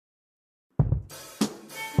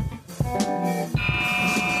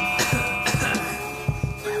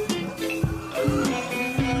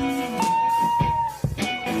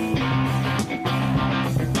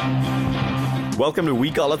Welcome to We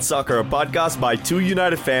Call It Soccer, a podcast by two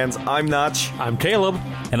United fans. I'm Nach. I'm Caleb.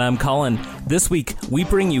 And I'm Colin. This week, we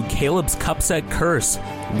bring you Caleb's Cupset Curse,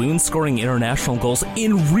 Loon scoring international goals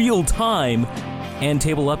in real time, and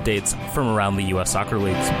table updates from around the U.S. soccer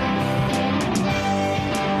leagues.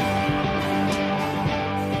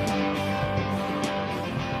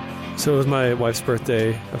 So it was my wife's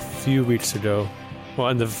birthday a few weeks ago. Well,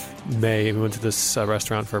 end of May, we went to this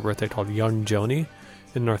restaurant for her birthday called Young Joni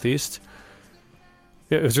in Northeast.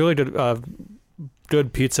 It was really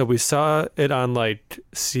good pizza. We saw it on like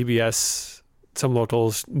CBS, some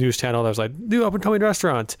local news channel that was like, new up-and-coming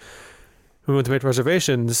restaurant. We went to make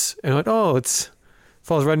reservations and like, oh, it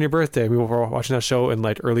falls right on your birthday. We were watching that show in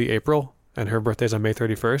like early April, and her birthday's on May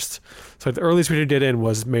 31st. So the earliest we could get in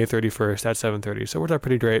was May 31st at 7:30. So it worked out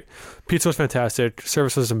pretty great. Pizza was fantastic.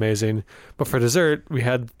 Service was amazing. But for dessert, we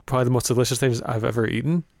had probably the most delicious things I've ever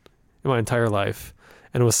eaten in my entire life.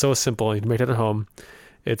 And it was so simple. You can make it at home.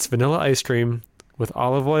 It's vanilla ice cream with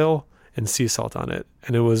olive oil and sea salt on it.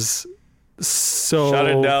 And it was so Shut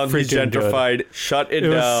it down. He's freaking gentrified. good. Shut it It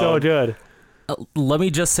down. was so good. Let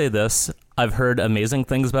me just say this. I've heard amazing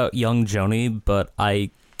things about Young Joni, but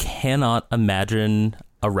I cannot imagine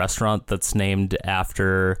a restaurant that's named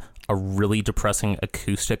after a really depressing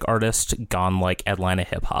acoustic artist gone like Atlanta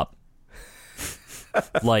hip hop.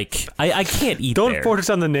 Like, I can't eat Don't there.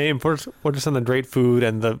 focus on the name. Focus on the great food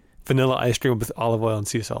and the vanilla ice cream with olive oil and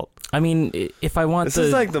sea salt. I mean, if I want This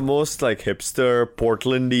is like the most like hipster,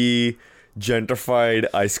 Portlandy, gentrified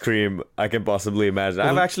ice cream I can possibly imagine.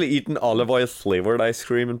 I've actually eaten olive oil flavored ice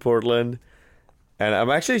cream in Portland, and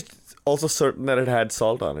I'm actually also certain that it had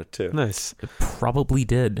salt on it too. Nice. It probably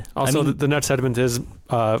did. Also, I mean, the next segment is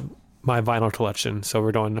my vinyl collection, so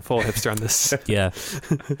we're going full hipster on this. yeah.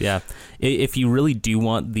 Yeah. If you really do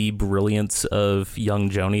want the brilliance of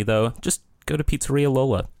Young Joni, though, just go to Pizzeria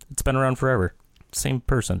Lola. It's been around forever. Same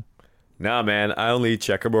person. Nah, man, I only eat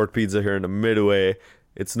checkerboard pizza here in the Midway.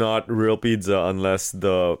 It's not real pizza unless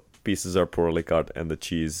the pieces are poorly cut and the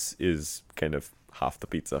cheese is kind of half the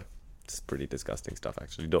pizza. It's pretty disgusting stuff,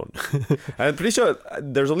 actually. Don't. I'm pretty sure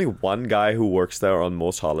there's only one guy who works there on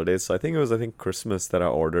most holidays. So I think it was Christmas that I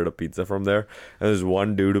ordered a pizza from there. And there's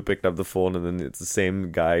one dude who picked up the phone, and then it's the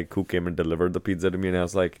same guy who came and delivered the pizza to me. And I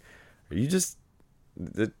was like, are you just...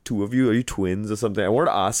 the two of you, are you twins or something? I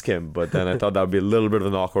wanted to ask him, but then I thought that would be a little bit of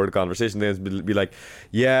an awkward conversation. They'd be like,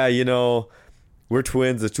 yeah, you know, we're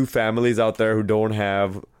twins. There's two families out there who don't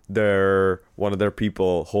have one of their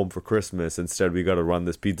people home for Christmas. Instead, we got to run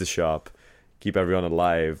this pizza shop, keep everyone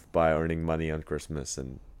alive by earning money on Christmas.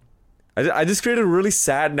 And I just created a really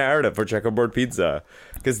sad narrative for Checkerboard Pizza,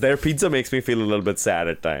 because their pizza makes me feel a little bit sad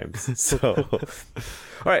at times. So,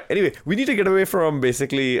 all right. Anyway, we need to get away from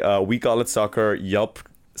basically We Call It Soccer Yelp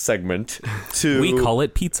segment to We call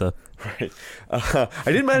it pizza. Right. I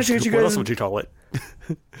didn't manage to get you What guys else would you call it?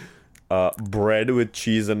 bread with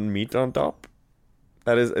cheese and meat on top.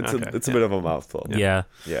 That is, it's a bit of a mouthful. Yeah.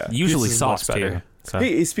 Yeah. Usually Pizza's much sauce, better. too. So.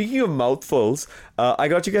 Hey, speaking of mouthfuls, I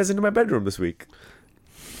got you guys into my bedroom this week.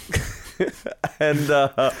 And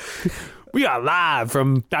We are live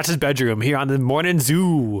from Natch's bedroom here on the Morning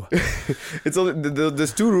Zoo. it's only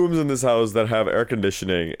there's two rooms in this house that have air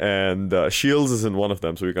conditioning, and Shields is in one of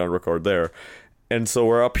them, so we can't record there. And so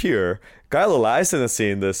we're up here. Kyle Eliason is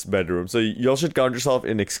in this bedroom, so y'all should count yourself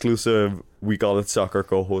in exclusive We Call It Soccer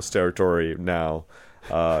co-host territory now.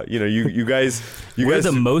 You guys. We're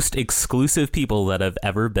the most exclusive people that have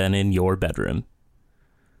ever been in your bedroom.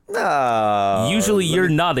 Usually you're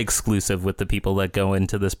not exclusive with the people that go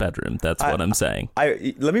into this bedroom. That's what I'm saying.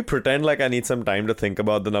 Let me pretend like I need some time to think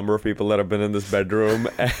about the number of people that have been in this bedroom.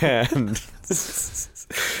 And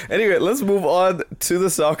anyway, let's move on to the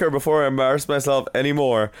soccer before I embarrass myself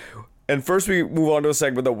anymore. And first we move on to a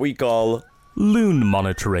segment that we call Loon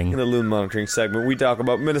monitoring. In the Loon monitoring segment, we talk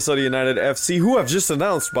about Minnesota United FC, who have just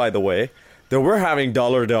announced, by the way, that we're having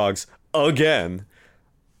Dollar Dogs again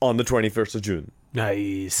on the 21st of June.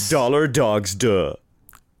 Nice. Dollar Dogs, duh.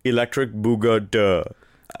 Electric Booga, duh.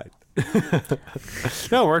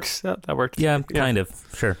 That works. That works. Yeah, kind of.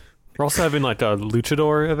 Sure. We're also having like a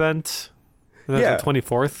luchador event. That's the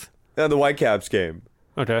 24th. And the Whitecaps game.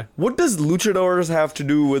 Okay. What does luchadors have to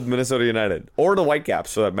do with Minnesota United? Or the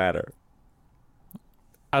Whitecaps, for that matter?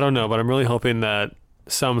 I don't know, but I'm really hoping that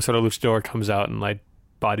some sort of luchador comes out and like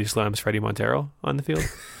body slams Freddie Montero on the field.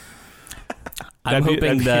 I'm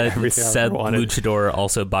hoping that everything I said ever wanted. luchador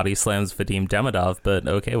also body slams Vadim Demidov, but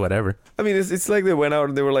okay, whatever. I mean, it's like they went out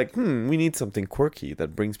and they were like, we need something quirky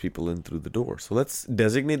that brings people in through the door. So let's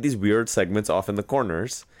designate these weird segments off in the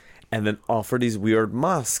corners and then offer these weird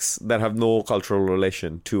masks that have no cultural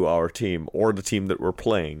relation to our team or the team that we're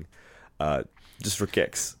playing. just for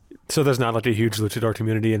kicks. So there's not like a huge luchador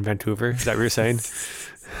community in Vancouver. Is that what you're saying?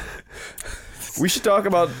 We should talk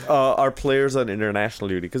about our players on international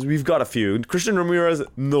duty because we've got a few. Christian Ramirez,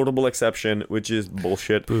 notable exception, which is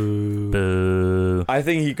bullshit. Boo. I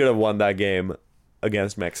think he could have won that game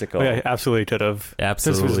against Mexico. Oh, yeah, he absolutely could have.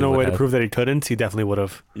 Absolutely. Since there's no would way to have. prove that he couldn't, he definitely would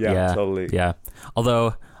have. Yeah, totally. Yeah.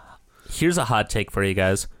 Although, here's a hot take for you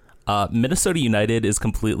guys. Minnesota United is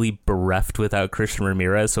completely bereft without Christian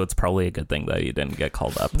Ramirez, so it's probably a good thing that he didn't get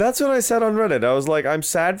called up. That's what I said on Reddit. I was like, I'm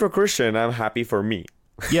sad for Christian. I'm happy for me.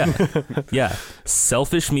 Yeah. Yeah.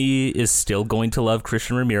 Selfish me is still going to love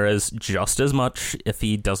Christian Ramirez just as much if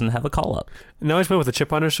he doesn't have a call-up. Now he's playing with a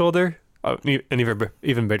chip on his shoulder, an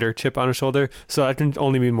even bigger chip on his shoulder, so that can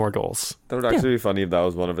only mean more goals. That would actually be funny if that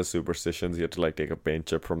was one of his superstitions. He had to like take a paint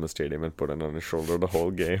chip from the stadium and put it on his shoulder the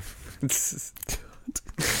whole game.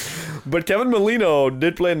 But Kevin Molino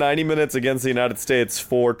did play 90 minutes against the United States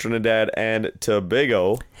for Trinidad and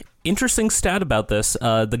Tobago. Interesting stat about this.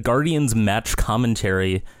 The Guardian's match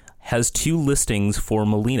commentary has 2 listings for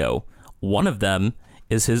Molino. One of them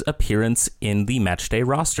is his appearance in the matchday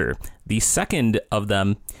roster. The second of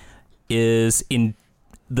them is in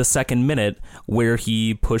the second minute where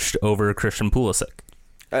he pushed over Christian Pulisic.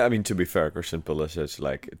 I mean, to be fair, Christian Pulisic,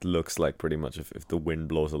 like, it looks like pretty much if the wind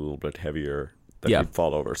blows a little bit heavier, that he'd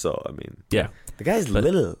fall over. So, I mean, Yeah. the guy's But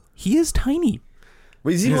little. He is tiny.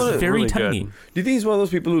 But is he He's one of, Very really tiny. good. do you think he's one of those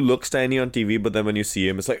people who looks tiny on TV, but then when you see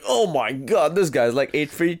him, it's like, oh my god, this guy's like 8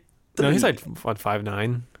 feet. No, he's like, what,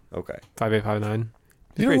 5'9", Okay. 5'8", 5'9".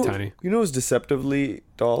 He's You very know, tiny. You know who's deceptively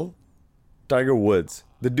tall? Tiger Woods.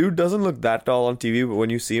 The dude doesn't look that tall on TV, but when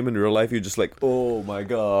you see him in real life, you're just like, oh my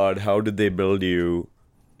god, how did they build you?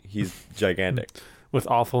 He's gigantic. With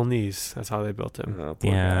awful knees. That's how they built him. Oh,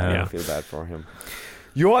 poor Yeah. guy. I Yeah. feel bad for him.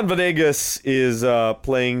 Johan Venegas is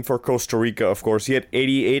playing for Costa Rica, of course. He had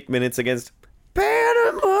 88 minutes against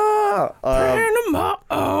Panama. Panama.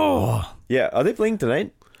 Oh. Yeah, are they playing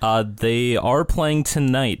tonight? They are playing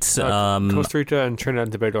tonight. Costa Rica and Trinidad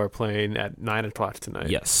and Tobago are playing at 9 o'clock tonight.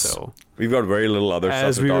 Yes. So, We've got very little other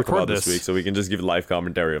As stuff to we talk about record this this. week, so we can just give live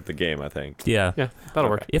commentary of the game, I think. yeah. yeah, that'll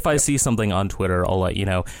work. If I see something on Twitter, I'll let you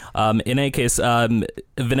know. In any case,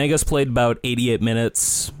 Venegas played about 88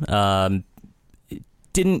 minutes.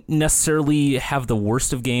 Didn't necessarily have the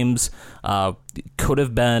worst of games. Could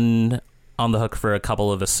have been on the hook for a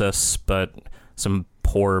couple of assists, but some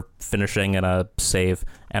poor finishing and a save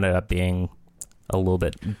ended up being a little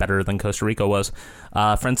bit better than Costa Rica was.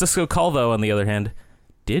 Francisco Calvo, on the other hand,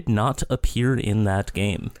 did not appear in that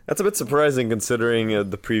game. That's a bit surprising considering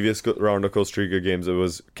the previous round of Costa Rica games. It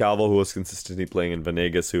was Calvo who was consistently playing and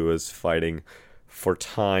Venegas who was fighting for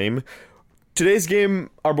time. Today's game,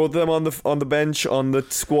 are both of them on the bench, on the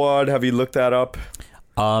squad? Have you looked that up?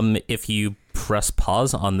 If you press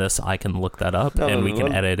pause on this, I can look that up and we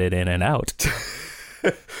can edit it in and out.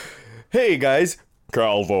 Hey guys,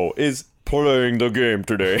 Calvo is playing the game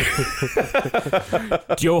today.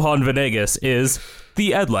 Johan Venegas is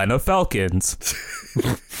the Atlanta Falcons.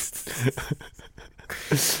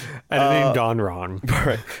 Editing gone wrong.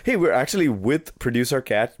 Right. Hey, we're actually with producer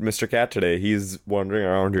Cat, Mr. Cat today. He's wandering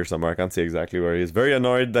around here somewhere. I can't see exactly where he is. Very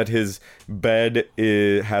annoyed that his bed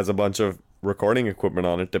has a bunch of recording equipment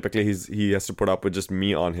on it. Typically, he has to put up with just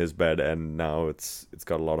me on his bed, and now it's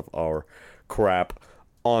got a lot of our crap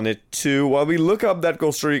on it too. While we look up that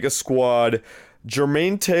Costa Rica squad,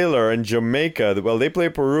 Jermaine Taylor and Jamaica, well, they play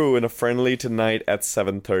Peru in a friendly tonight at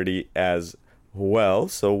 7:30 as well,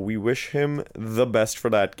 so we wish him the best for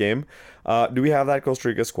that game. Do we have that Costa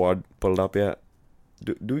Rica squad pulled up yet?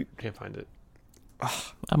 Do we? Can't find it.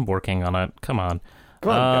 I'm working on it. Come on.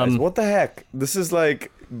 Come on, guys. What the heck? This is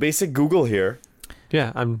like basic Google here.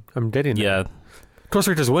 Yeah, I'm dating that. Yeah.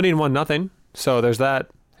 Costa Rica's winning 1-0, so there's that.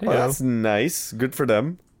 Hey, Oh, that's nice. Good for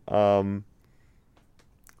them.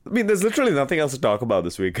 I mean, there's literally nothing else to talk about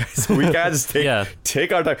this week, guys. We can't just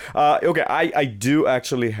take our time. Okay, I do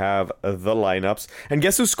actually have the lineups. And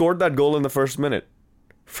guess who scored that goal in the first minute?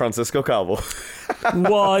 Francisco Calvo.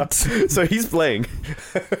 What? So he's playing.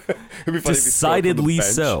 It'd be funny if he scored from the Decidedly bench.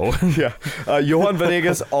 so. Yeah. Johan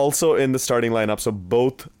Venegas also in the starting lineup. So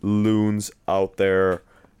both loons out there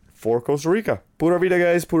for Costa Rica. Pura vida,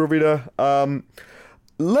 guys. Pura vida.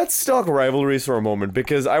 Let's talk rivalries for a moment,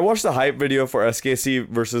 because I watched the hype video for SKC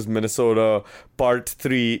versus Minnesota Part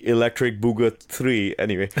 3 Electric Booga 3.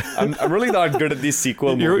 Anyway, I'm really not good at these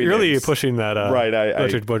sequel You're movie really names. pushing that Right,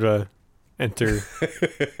 Richard Boudreaux enter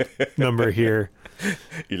number here.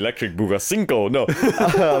 Electric Booga Cinco. No.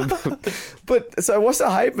 But so I watched the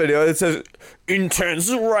hype video. It says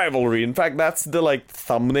intense rivalry. In fact, that's the like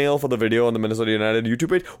thumbnail for the video on the Minnesota United YouTube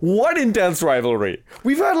page. What intense rivalry?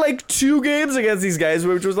 We've had like 2 games against these guys,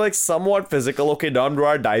 which was like somewhat physical. Okay, Dom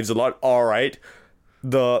Dwyer dives a lot. All right.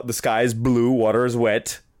 The sky is blue, water is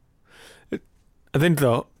wet. I think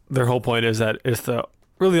their whole point is that it's the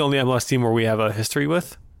really only MLS team where we have a history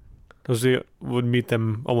with. Because we would meet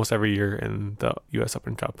them almost every year in the U.S.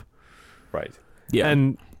 Open Cup. Right. Yeah.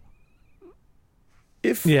 And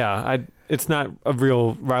it's not a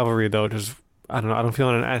real rivalry though. Just I don't know. I don't feel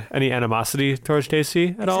any animosity towards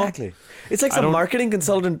JC at all. Exactly. It's like some marketing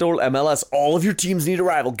consultant told MLS, all of your teams need a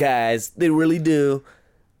rival, guys. They really do.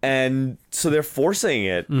 And so they're forcing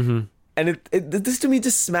it. Mm-hmm. And this to me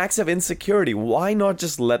just smacks of insecurity. Why not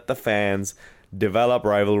just let the fans develop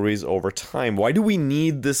rivalries over time? Why do we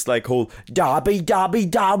need this like whole derby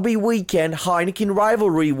weekend, Heineken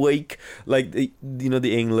rivalry week, like the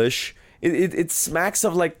English? It smacks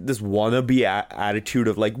of like this wannabe attitude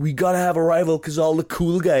of like, we gotta have a rival because all the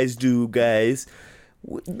cool guys do, guys.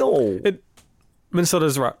 No.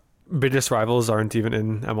 Minnesota's biggest rivals aren't even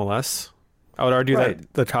in MLS. I would argue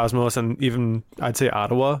that the Cosmos and even I'd say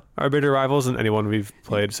Ottawa are bigger rivals than anyone we've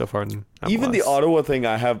played so far in MLS. Even the Ottawa thing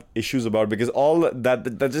I have issues about because all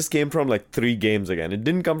that just came from like 3 games again. It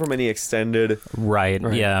didn't come from any extended. Right.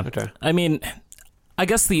 Yeah. Okay. I mean, I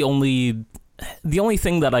guess the only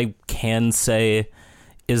thing that I can say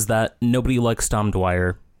is that nobody likes Dom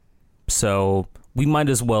Dwyer, so we might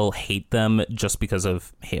as well hate them just because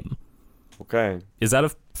of him. Okay. Is that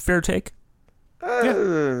a fair take?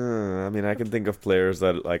 I mean, I can think of players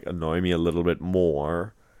that like annoy me a little bit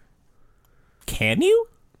more. Can you?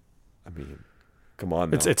 I mean, come on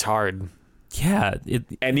now. It's hard. Yeah.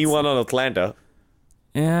 Anyone on Atlanta.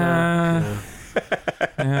 Yeah.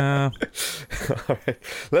 Yeah. All right.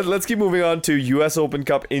 Let's keep moving on to U.S. Open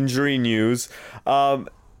Cup injury news. Vadim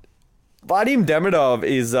Demidov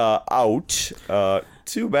is out.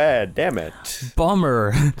 Too bad. Damn it.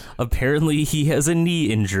 Bummer. Apparently he has a knee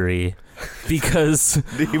injury because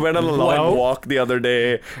he went on a long walk the other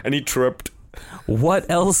day and he tripped. What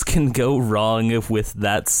else can go wrong with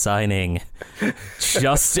that signing?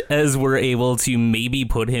 Just as we're able to maybe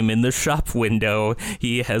put him in the shop window,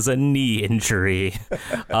 he has a knee injury.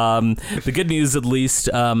 The good news, at least,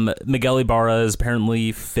 Miguel Ibarra is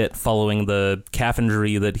apparently fit following the calf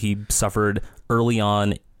injury that he suffered early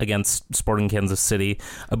on against Sporting Kansas City.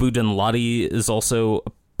 Abu Danladi is also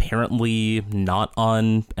apparently not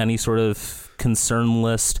on any sort of concern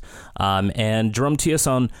list. And Jerome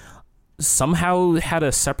Tiasson somehow had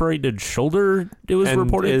a separated shoulder, it was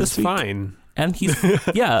reported this week. Fine. And he's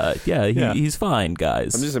he's fine,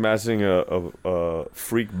 guys. I'm just imagining a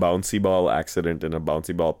freak bouncy ball accident in a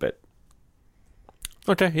bouncy ball pit.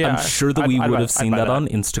 Okay, yeah. I'm sure that we would have seen that on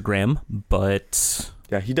Instagram, but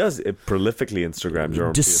yeah, he does it prolifically Instagram,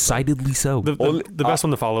 Jerome. Decidedly so. The best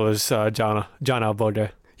one to follow is John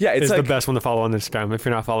Alboga. Yeah, it's like the best one to follow on Instagram. If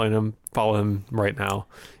you're not following him, follow him right now.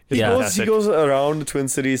 He goes around the Twin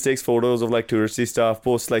Cities, takes photos of like touristy stuff,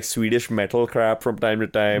 posts like Swedish metal crap from time to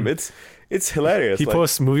time. It's hilarious. He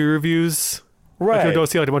posts movie reviews. Right. Like, he'll go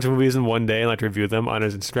see like a bunch of movies in one day and like review them on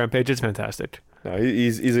his Instagram page. It's fantastic. No, he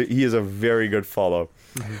is a very good follow.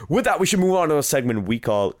 Mm-hmm. With that, we should move on to a segment we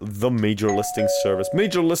call the Major Listing Service.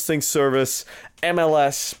 Major Listing Service,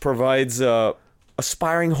 MLS provides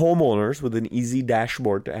aspiring homeowners with an easy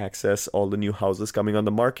dashboard to access all the new houses coming on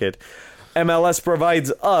the market. MLS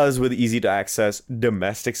provides us with easy to access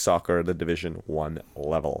domestic soccer at the Division 1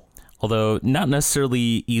 level. Although not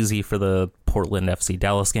necessarily easy for the Portland FC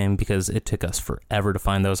Dallas game because it took us forever to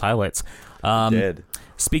find those highlights. It did.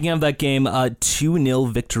 Speaking of that game,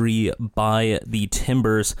 2-0 victory by the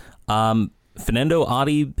Timbers. Fernando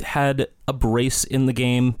Adi had a brace in the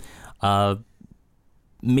game.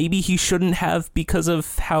 Maybe he shouldn't have because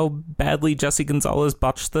of how badly Jesse Gonzalez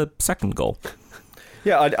botched the second goal.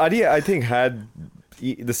 Yeah, Adi, I think, had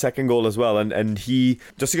the second goal as well. And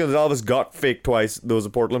Jesse Gonzalez got faked twice. There was a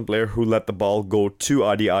Portland player who let the ball go to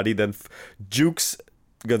Adi. Adi then jukes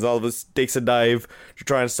Gonzalez, takes a dive to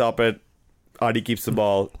try and stop it. Adi keeps the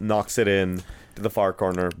ball, knocks it in to the far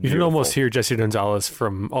corner. Beautiful. You can almost hear Jesse Gonzalez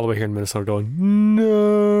from all the way here in Minnesota going,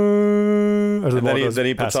 no. And then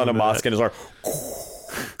he puts on a mask and is like,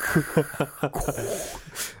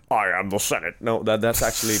 I am the Senate. No, that's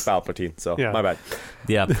actually Palpatine, so my bad.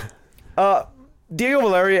 Yeah. Diego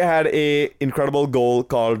Valeri had a incredible goal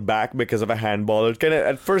called back because of a handball. It kind of,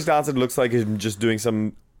 at first glance, it looks like him just doing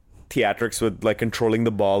some theatrics with like controlling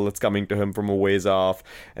the ball that's coming to him from a ways off,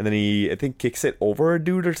 and then he, I think, kicks it over a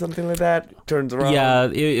dude or something like that, turns around. Yeah,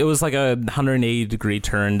 it was like a 180-degree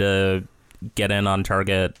turn to get in on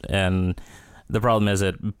target, and the problem is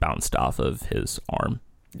it bounced off of his arm.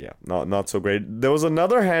 Yeah, not so great. There was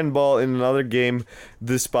another handball in another game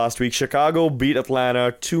this past week. Chicago beat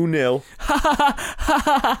Atlanta 2-0.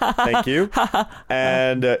 Thank you.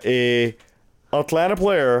 And a Atlanta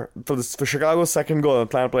player, for Chicago's second goal, an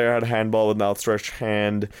Atlanta player had a handball with an outstretched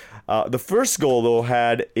hand. The first goal, though,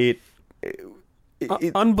 had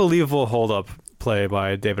unbelievable hold-up play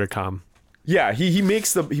by David Accam. Yeah, he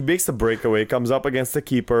makes the breakaway, comes up against the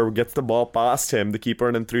keeper, gets the ball past him. The keeper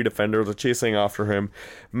and then 3 defenders are chasing after him.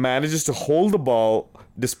 Manages to hold the ball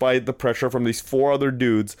despite the pressure from these 4 other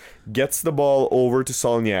dudes. Gets the ball over to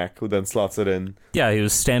Solniak, who then slots it in. Yeah, he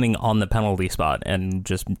was standing on the penalty spot and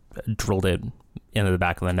just drilled it into the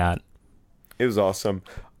back of the net. It was awesome.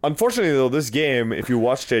 Unfortunately, though, this game, if you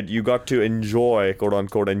watched it, you got to enjoy, quote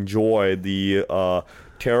unquote, enjoy the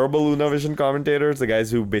terrible Lunavision commentators, the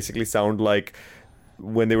guys who basically sound like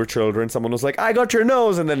when they were children, someone was like, "I got your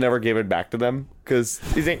nose," and then never gave it back to them because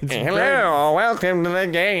he's like, "Hello, welcome to the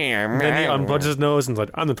game." And then he unplugs his nose and is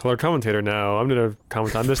like, "I'm the color commentator now. I'm gonna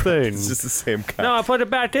comment on this thing." It's just the same guy. No, I put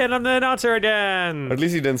it back in. I'm the announcer again. At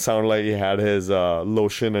least he didn't sound like he had his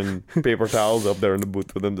lotion and paper towels up there in the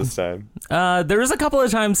booth with him this time. There was a couple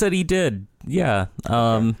of times that he did. Yeah.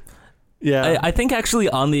 Yeah. I think actually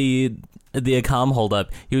on the Accam hold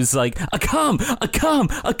up, he was like, Accam.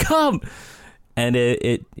 And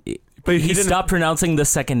but he stopped pronouncing the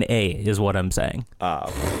second A, is what I'm saying.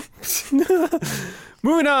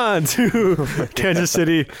 Moving on to Kansas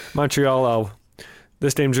City, Montreal.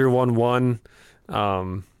 This game drew 1-1.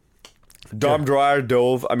 Dom Dwyer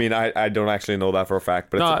dove. I mean, I don't actually know that for a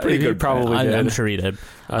fact, but it's a pretty good. Probably did. I'm sure he did.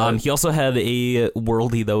 He also had a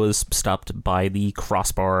worldie that was stopped by the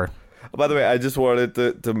crossbar. By the way, I just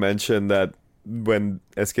wanted to mention that when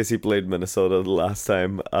SKC played Minnesota the last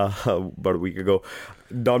time, about a week ago,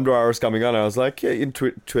 Dom Dwyer was coming on. I was like, yeah, in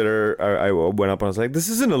Twitter, I went up and I was like, this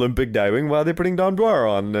is an Olympic diving. Why are they putting Dom Dwyer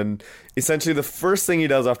on? And essentially the first thing he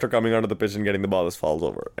does after coming onto the pitch and getting the ball is falls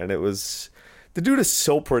over. And it was... The dude is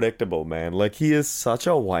so predictable, man. Like, he is such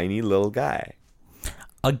a whiny little guy.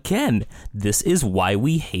 Again, this is why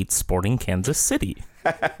we hate Sporting Kansas City.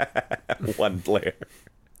 One player.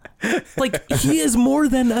 Like, he is more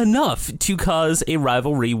than enough to cause a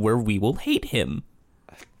rivalry where we will hate him.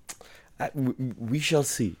 We shall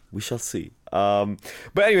see. We shall see. But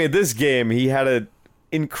anyway, this game, he had an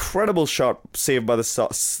incredible shot saved by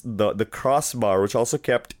the crossbar, which also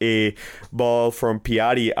kept a ball from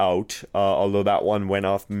Piatti out, although that one went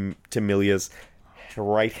off to Milia's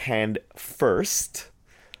right hand first.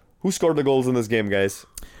 Who scored the goals in this game, guys?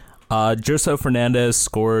 Gerso Fernandez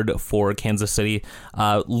scored for Kansas City.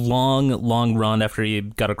 Long run after he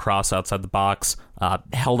got a cross outside the box.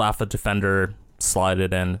 Held off a defender, slid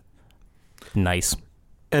it in. Nice.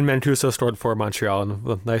 And Mancuso scored for Montreal. And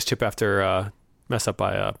a nice chip after mess up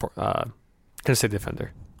by a Kansas City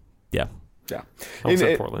defender. Yeah. Yeah.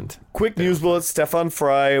 Also Portland. Quick news bullet. Stefan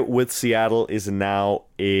Fry with Seattle is now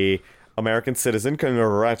a American citizen.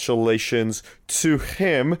 Congratulations to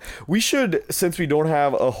him. We should, since we don't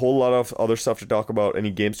have a whole lot of other stuff to talk about,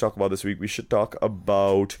 any games to talk about this week, we should talk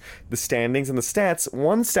about the standings and the stats.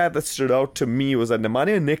 One stat that stood out to me was that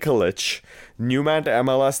Nemanja Nikolic, new man to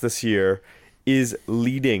MLS this year, is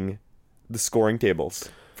leading the scoring tables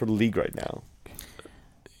for the league right now.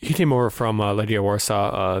 He came over from Legia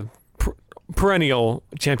Warsaw, perennial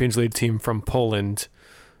Champions League team from Poland.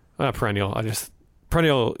 Not perennial,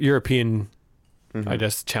 perennial European,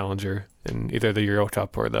 challenger in either the Euro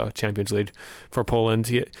Cup or the Champions League for Poland.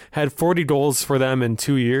 He had 40 goals for them in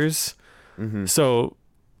 2 years. So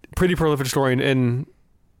pretty prolific scoring in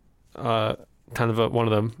kind of one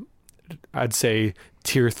of them, I'd say,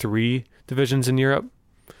 tier 3 divisions in Europe.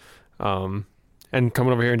 And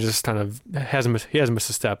coming over here and just kind of hasn't missed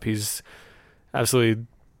a step. He's absolutely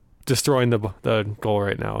destroying the goal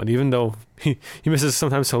right now. And even though he misses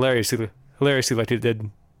sometimes hilariously like he did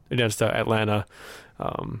against Atlanta,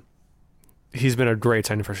 he's been a great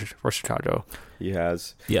signing for Chicago. He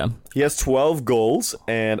has. Yeah. He has 12 goals,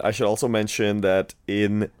 and I should also mention that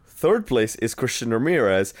in third place is Christian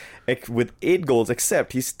Ramirez with 8 goals,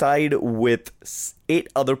 except he's tied with 8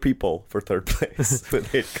 other people for third place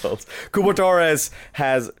with 8 goals. Cubo Torres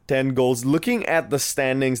has 10 goals. Looking at the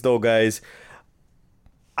standings, though, guys,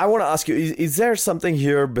 I want to ask you, is there something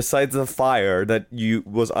here besides the fire that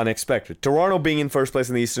was unexpected? Toronto being in first place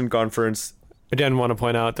in the Eastern Conference. Again, want to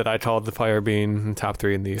point out that I called the Fire being in top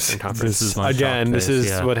 3 in the Eastern Conference. This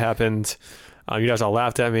is what happened. You guys all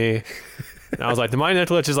laughed at me. And I was like, Nemanja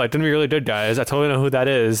Nikolic is like, going to be really good, guys. I totally know who that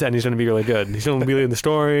is, and he's going to be really good. He's going to be leading the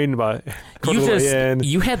scoring, but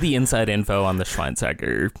you had the inside info on the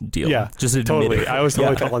Schweinsteiger deal. Yeah, just totally. I was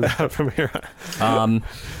totally calling that from here on.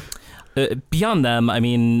 Beyond them, I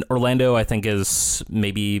mean, Orlando, I think, is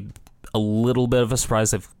maybe a little bit of a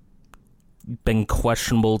surprise. They've been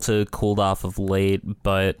questionable to cooled off of late,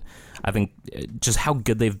 but I think just how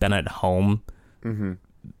good they've been at home,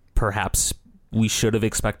 perhaps we should have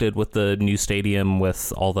expected with the new stadium,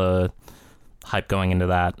 with all the hype going into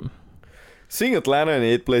that. Seeing Atlanta in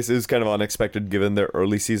 8th place is kind of unexpected given their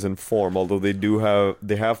early season form, although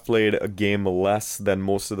they have played a game less than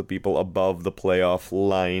most of the people above the playoff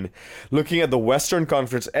line. Looking at the Western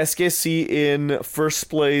Conference, SKC in first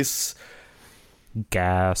place.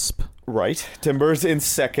 Gasp. Right. Timbers in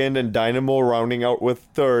second and Dynamo rounding out with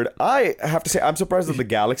third. I have to say, I'm surprised that the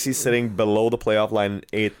Galaxy sitting below the playoff line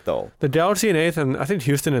in 8th, though. The Galaxy in 8th, and I think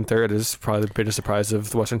Houston in 3rd is probably the biggest surprise of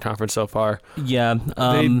the Western Conference so far. Yeah.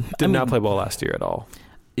 They did not play well last year at all.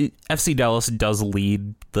 FC Dallas does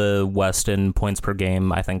lead the West in points per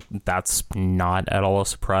game. I think that's not at all a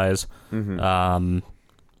surprise.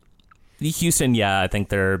 Houston, yeah, I think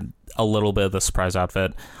they're a little bit of the surprise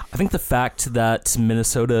outfit. I think the fact that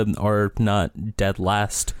Minnesota are not dead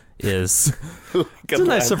last is it's a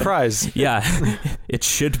nice surprise. Yeah, it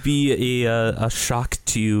should be a shock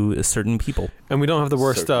to certain people. And we don't have the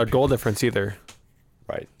worst goal difference either.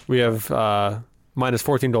 Right. We have minus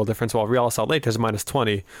 14 goal difference, while Real Salt Lake has minus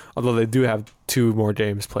 20, although they do have 2 more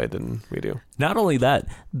games played than we do. Not only that,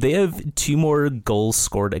 they have 2 more goals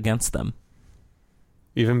scored against them.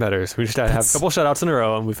 Even better. So we just have a couple shutouts in a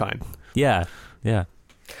row and we're fine. Yeah, yeah.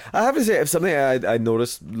 I have to say, if something I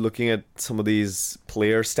noticed looking at some of these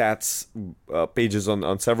player stats pages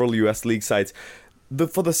on several US league sites,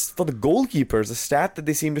 for the goalkeepers, the stat that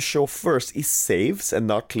they seem to show first is saves and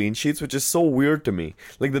not clean sheets, which is so weird to me.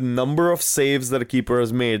 Like, the number of saves that a keeper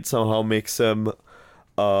has made somehow makes him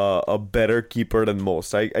a better keeper than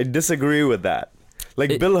most. I disagree with that.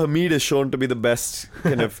 Like, Bill Hamid is shown to be the best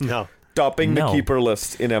kind of topping the keeper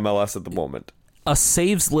list in MLS at the moment. A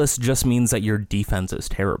saves list just means that your defense is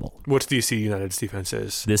terrible. Which DC United's defense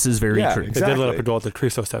is. This is very true. Exactly. They did let up a goal at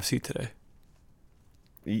Christos FC today.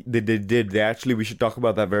 They did. They actually, we should talk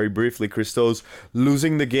about that very briefly. Christos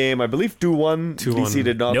losing the game, I believe 2-1. DC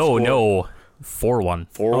did not score. No.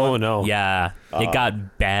 4-1. 4-1? Oh, no. Yeah. It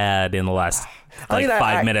got bad in the last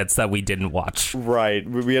 5 minutes that we didn't watch. Right.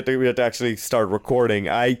 We had to actually start recording.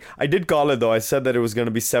 I did call it, though. I said that it was going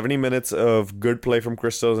to be 70 minutes of good play from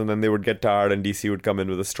Christos, and then they would get tired and DC would come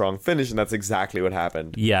in with a strong finish, and that's exactly what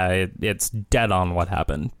happened. Yeah, it's dead on what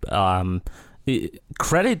happened.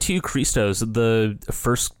 Credit to Christos, the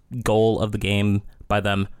first goal of the game by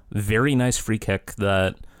them. Very nice free kick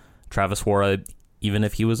that Travis Wara, even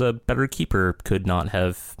if he was a better keeper, could not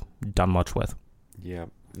have done much with. Yeah.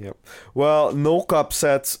 Yep. Well, no cup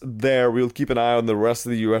sets there. We'll keep an eye on the rest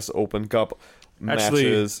of the U.S. Open Cup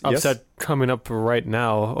matches. Upset coming up right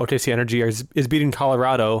now. OKC Energy is beating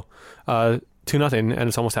Colorado 2-0, and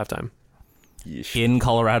it's almost halftime. Yeesh. In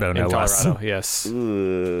Colorado, no less. Colorado, yes.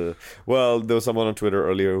 Well, there was someone on Twitter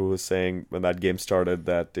earlier who was saying when that game started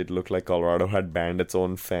that it looked like Colorado had banned its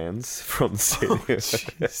own fans from the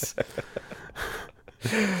stadium.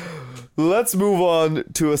 Let's move on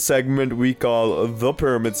to a segment we call The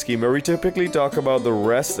Pyramid Scheme, where we typically talk about the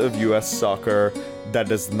rest of US soccer that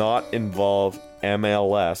does not involve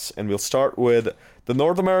MLS. And we'll start with the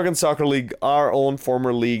North American Soccer League, our own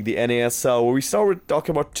former league, the NASL, where we start with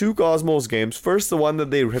talking about 2 Cosmos games. First, the one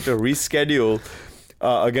that they had to reschedule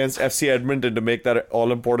against FC Edmonton to make that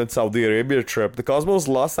all-important Saudi Arabia trip. The Cosmos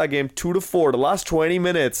lost that game 2-4. The last 20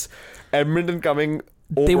 minutes, Edmonton coming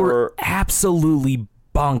over. They were absolutely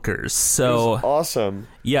bonkers. So it was awesome.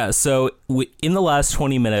 Yeah, so in the last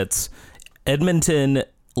 20 minutes, Edmonton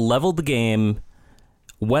leveled the game,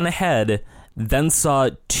 went ahead, then saw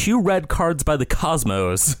 2 red cards by the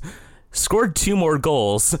Cosmos, scored 2 more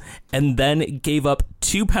goals, and then gave up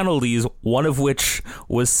 2 penalties, one of which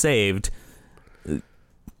was saved.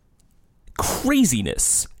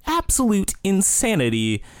 Craziness. Absolute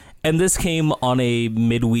insanity. And this came on a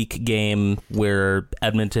midweek game where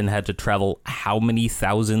Edmonton had to travel how many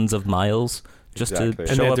thousands of miles just to show up to it?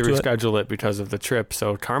 And they had to reschedule it because of the trip.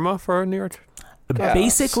 So karma for New York?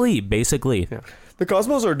 Basically. Yeah. The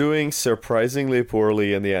Cosmos are doing surprisingly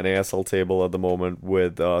poorly in the NASL table at the moment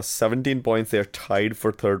with 17 points. They're tied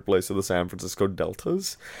for 3rd place with the San Francisco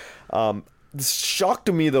Deltas. The shock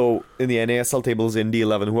to me, though, in the NASL table is Indy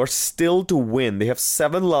 11, who are still to win. They have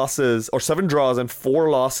 7 draws and 4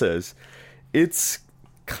 losses. It's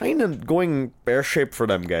kind of going pear-shaped for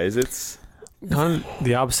them, guys. Kind of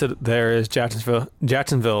the opposite there is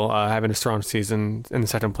Jacksonville having a strong season in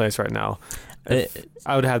second place right now.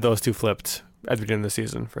 I would have those two flipped at the beginning of the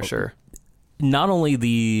season for sure. Not only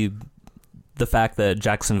the fact that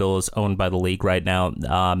Jacksonville is owned by the league right now,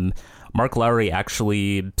 Mark Lowry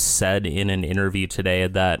actually said in an interview today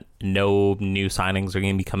that no new signings are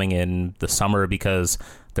going to be coming in the summer because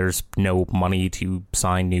there's no money to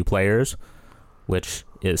sign new players, which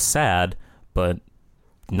is sad, but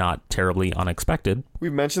not terribly unexpected.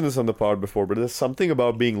 We've mentioned this on the pod before, but there's something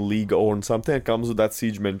about being league owned, something that comes with that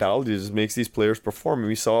siege mentality. It just makes these players perform.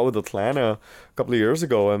 We saw it with Atlanta a couple of years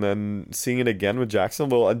ago, and then seeing it again with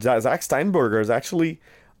Jacksonville. Zach Steinberger is actually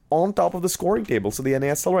on top of the scoring table. So the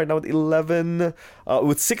NASL right now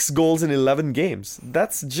with 6 goals in 11 games.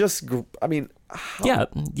 That's just, I mean,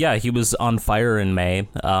 yeah, he was on fire in May.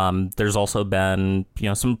 There's also been,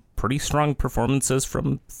 some pretty strong performances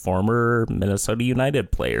from former Minnesota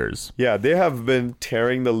United players. Yeah, they have been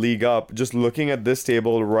tearing the league up. Just looking at this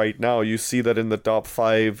table right now, you see that in the top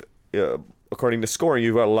 5, according to scoring,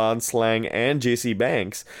 you've got Lance Lang and JC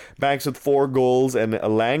Banks. Banks with 4 goals, and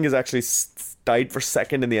Lang is actually tied for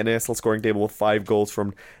second in the NASL scoring table with 5 goals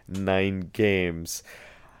from 9 games.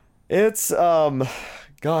 It's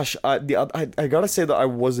gosh, I gotta say that I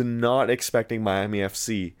was not expecting Miami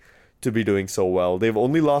FC to be doing so well. They've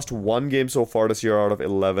only lost 1 game so far this year out of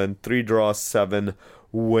 11, 3 draws, 7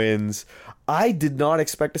 wins. I did not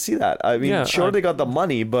expect to see that. I mean, they got the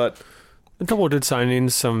money, but a couple of good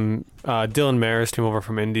signings. Some Dylan Maris came over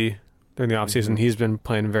from Indy during the offseason. He's been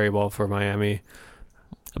playing very well for Miami.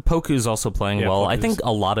 Poku's also playing well. Poku's. I think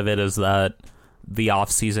a lot of it is that the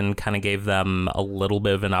offseason kind of gave them a little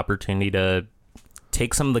bit of an opportunity to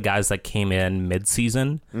take some of the guys that came in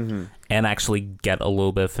mid-season and actually get a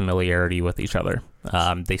little bit of familiarity with each other.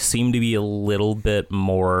 They seem to be a little bit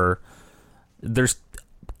more... There's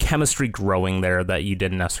chemistry growing there that you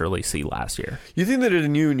didn't necessarily see last year. You think they're the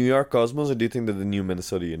new New York Cosmos, or do you think they're the new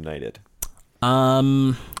Minnesota United? I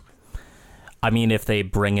mean, if they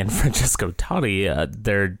bring in Francesco Totti,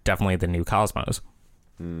 they're definitely the new Cosmos.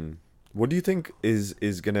 What do you think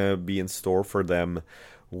is going to be in store for them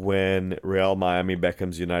when Real Miami,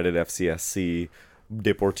 Beckham's United, FCSC,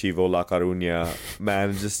 Deportivo La Coruña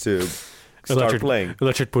manages to start playing?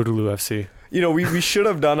 Electric Boogaloo FC. We should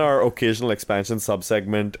have done our occasional expansion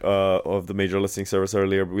sub-segment of the major listing service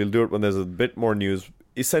earlier, but we'll do it when there's a bit more news.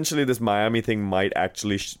 Essentially, this Miami thing might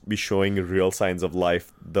actually be showing real signs of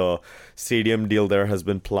life. The stadium deal there has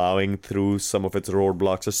been plowing through some of its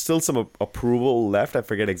roadblocks. There's still some approval left. I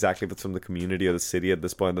forget exactly if it's from the community or the city at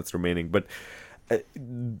this point that's remaining. But it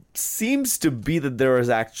seems to be that there is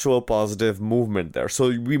actual positive movement there. So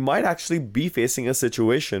we might actually be facing a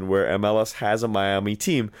situation where MLS has a Miami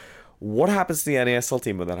team. What happens to the NASL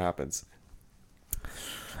team when that happens?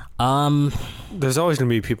 There's always going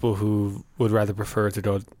to be people who would rather prefer to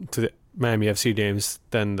go to the Miami FC games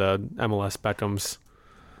than the MLS Beckhams.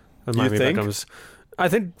 The Miami Beckhams. I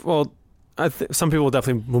think. Well, some people will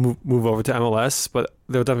definitely move over to MLS, but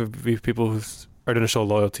there'll definitely be people who are going to show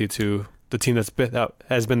loyalty to the team that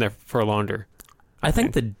has been there for longer. I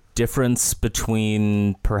think the difference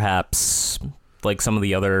between perhaps like some of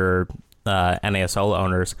the other NASL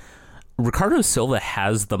owners, Ricardo Silva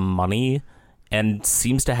has the money and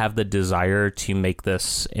seems to have the desire to make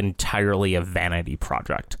this entirely a vanity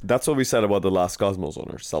project. That's what we said about the last Cosmos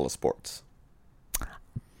owner, Sella Sports.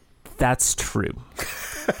 That's true.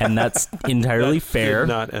 And that's entirely fair.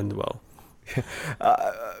 Did not end well.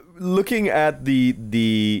 Looking at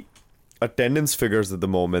the attendance figures at the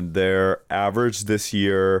moment, their average this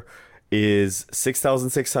year is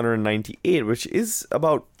 6,698, which is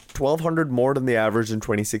about 1,200 more than the average in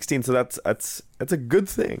 2016. So that's a good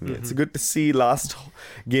thing. Mm-hmm. It's good to see. Last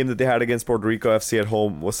game that they had against Puerto Rico FC at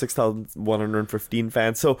home was 6,115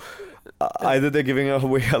 fans. So either they're giving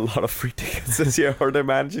away a lot of free tickets this year, or they're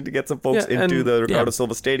managing to get some folks into the Ricardo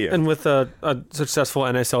Silva Stadium. And with a successful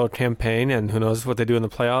NSL campaign, and who knows what they do in the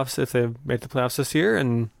playoffs, if they make the playoffs this year,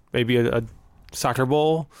 and maybe a soccer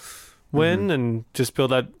bowl win, and just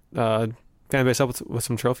build that fan base up with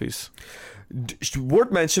some trophies.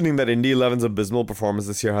 Worth mentioning that Indy 11's abysmal performance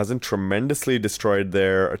this year hasn't tremendously destroyed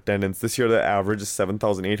their attendance. This year, the average is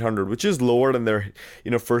 7,800, which is lower than their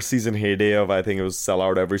first season heyday of, I think it was sell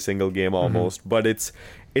out every single game almost. But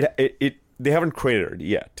they haven't cratered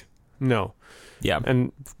yet. No. Yeah,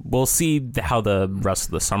 and we'll see how the rest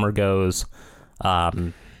of the summer goes.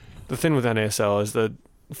 The thing with NASL is the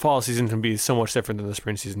fall season can be so much different than the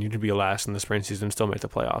spring season. You can be last in the spring season and still make the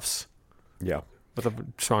playoffs. Yeah. With a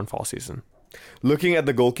strong fall season. Looking at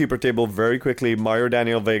the goalkeeper table very quickly, Mario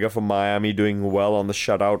Daniel Vega from Miami doing well on the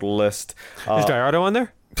shutout list. Is Gallardo on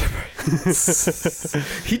there?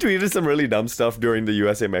 He tweeted some really dumb stuff during the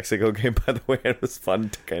USA-Mexico game, by the way. It was fun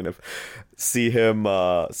to kind of see him.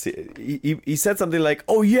 He said something like,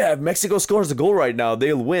 "Oh yeah, if Mexico scores a goal right now,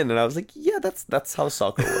 they'll win." And I was like, "Yeah, that's how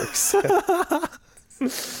soccer works."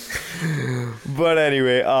 But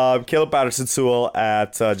anyway, Caleb Patterson-Sewell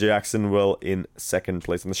at Jacksonville in second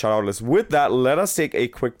place on the shutout list. With that, let us take a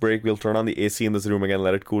quick break. We'll turn on the AC in this room again,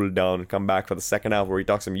 let it cool down, and come back for the second half where we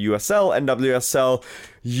talk some USL and WSL,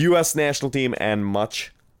 US national team, and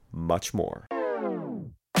much, much more.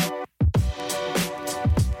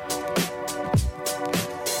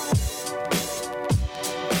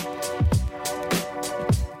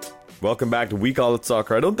 Welcome back to We Call It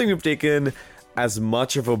Soccer. I don't think we've taken as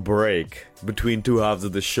much of a break between two halves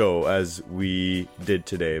of the show as we did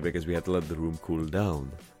today because we had to let the room cool down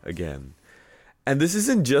again. And this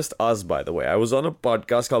isn't just us, by the way. I was on a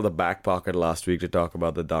podcast called The Back Pocket last week to talk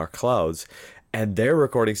about the Dark Clouds, and their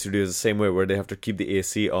recording studio is the same way, where they have to keep the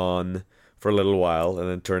AC on for a little while and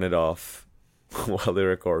then turn it off while they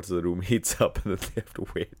record so the room heats up, and then they have to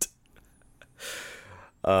wait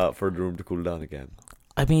for the room to cool down again.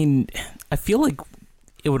 I mean, I feel like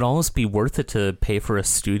it would almost be worth it to pay for a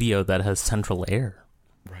studio that has central air.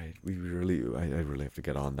 Right. I really have to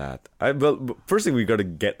get on that. Well, first thing, we got to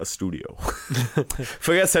get a studio.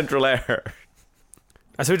 Forget central air.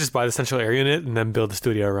 I say we just buy the central air unit and then build a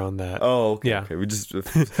studio around that. Oh, okay. Yeah. Okay. We just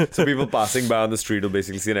so people passing by on the street will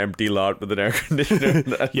basically see an empty lot with an air conditioner.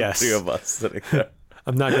 And Yes. Three of us sitting there.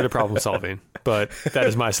 I'm not good at problem solving, but that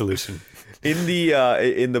is my solution. In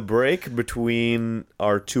the break between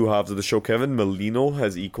our two halves of the show, Kevin Molino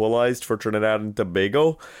has equalized for Trinidad and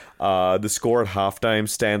Tobago. The score at halftime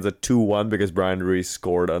stands at 2-1 because Brian Ruiz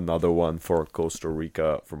scored another one for Costa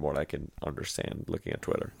Rica, from what I can understand looking at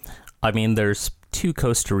Twitter. I mean, there's two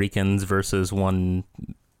Costa Ricans versus one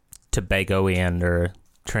Tobagoan or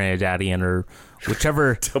Trinidadian or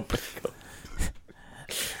whichever. Tobago.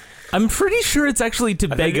 I'm pretty sure it's actually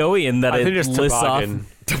Tobagoan that I it think it's lists toboggan.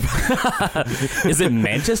 off. Is it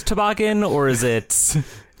Manchester Toboggan or is it?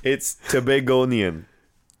 It's Tobagonian.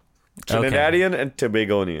 Trinidadian and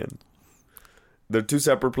Tobagonian. They're two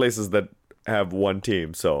separate places that have one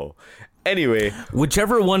team. So, anyway,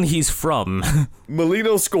 Whichever one he's from.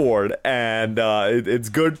 Molino scored, and it's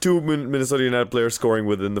good. Two Minnesota United players scoring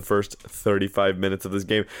within the first 35 minutes of this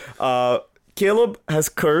game. Caleb has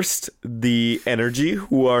cursed the Energy,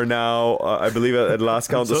 who are now, I believe at last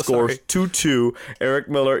count, the score 2-2. Eric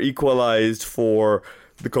Miller equalized for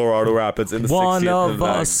the Colorado Rapids in the 60th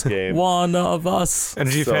minute game. One of us.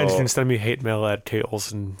 Energy So- fans can send me hate mail at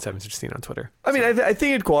Olsen716 on Twitter. I mean, I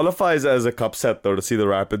think it qualifies as a cup set, though, to see the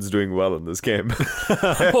Rapids doing well in this game.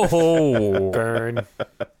 Oh. Burn.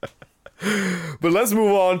 But let's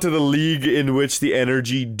move on to the league in which the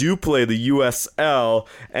Energy do play, the USL,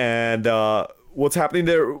 and what's happening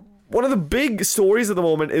there. One of the big stories at the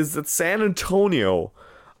moment is that San Antonio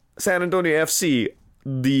FC,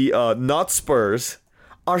 the not Spurs,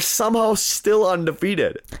 are somehow still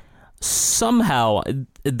undefeated. Somehow,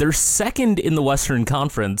 they're second in the Western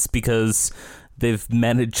Conference because they've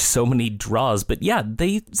managed so many draws. But yeah,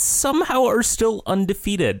 they somehow are still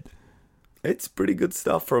undefeated. It's pretty good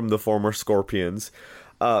stuff from the former Scorpions.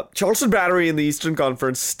 Charleston Battery in the Eastern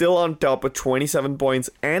Conference still on top with 27 points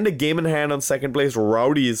and a game in hand on second place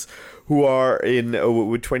Rowdies, who are in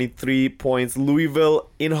with 23 points. Louisville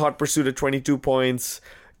in hot pursuit at 22 points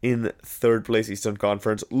in third place Eastern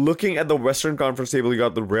Conference. Looking at the Western Conference table, you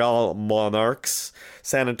got the Real Monarchs,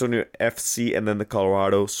 San Antonio FC, and then the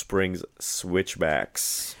Colorado Springs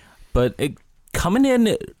Switchbacks. But coming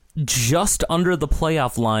in just under the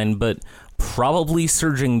playoff line, but probably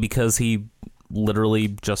surging because he literally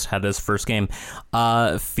just had his first game.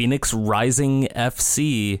 Phoenix Rising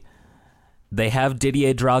FC, they have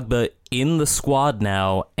Didier Drogba in the squad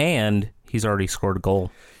now, and he's already scored a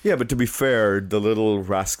goal. Yeah, but to be fair, the little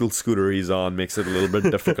rascal scooter he's on makes it a little bit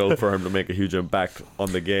difficult for him to make a huge impact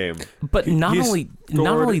on the game. But not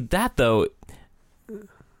only that, though,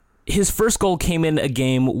 his first goal came in a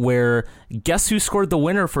game where, guess who scored the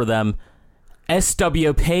winner for them?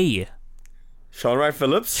 SWP. Sean Wright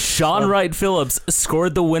Phillips? Sean Wright Phillips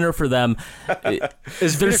scored the winner for them.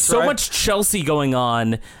 There's so much Chelsea going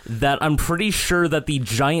on that I'm pretty sure that the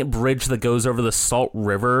giant bridge that goes over the Salt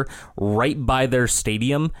River right by their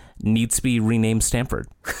stadium needs to be renamed Stamford.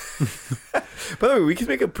 By the way, we can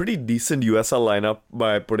make a pretty decent USL lineup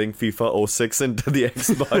by putting FIFA 06 into the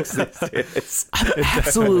Xbox these days. I'm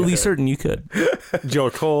absolutely certain you could.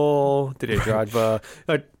 Joe Cole, Didier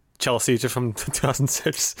Drogba, Chelsea just from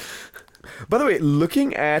 2006. By the way,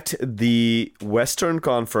 looking at the Western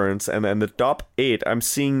Conference and the top 8, I'm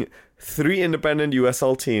seeing 3 independent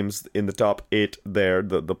USL teams in the top 8 there,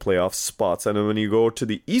 the playoff spots. And then when you go to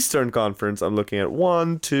the Eastern Conference, I'm looking at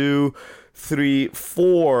 1, 2, 3,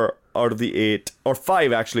 4 out of the 8, or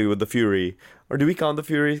 5 actually with the Fury. Or do we count the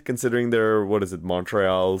Fury considering they're,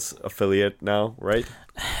 Montreal's affiliate now, right?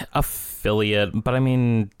 Affiliate, but I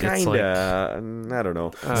mean, it's kinda, I don't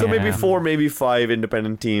know. So maybe 4, maybe 5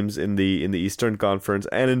 independent teams in the Eastern Conference,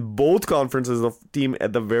 and in both conferences, the team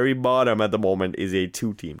at the very bottom at the moment is a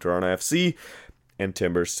 2-team, Toronto FC and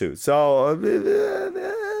Timbers 2. So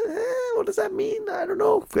what does that mean? I don't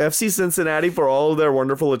know. FC Cincinnati, for all of their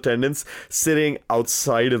wonderful attendance, sitting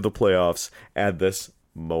outside of the playoffs at this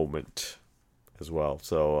moment as well.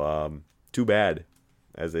 So too bad,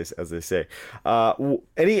 as they say.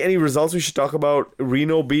 Any results we should talk about?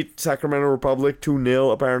 Reno beat Sacramento Republic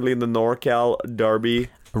 2-0 apparently in the NorCal derby.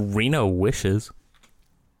 Reno wishes.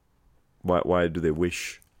 Why do they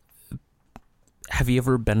wish? Have you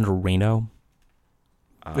ever been to Reno?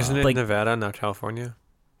 Isn't it like- Nevada, not California?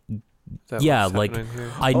 Yeah, like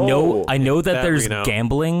I know that there's Reno.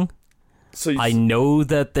 gambling. So I know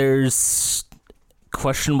that there's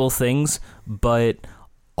questionable things, but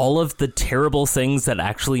all of the terrible things that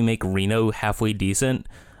actually make Reno halfway decent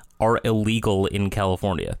are illegal in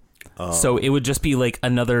California. So it would just be like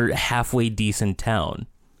another halfway decent town.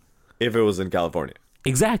 if it was in California.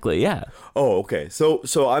 Exactly, yeah. Oh, okay. So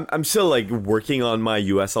I'm still like working on my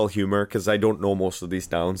USL humor because I don't know most of these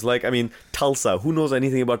towns. Like, I mean, Tulsa. Who knows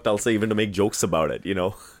anything about Tulsa even to make jokes about it? You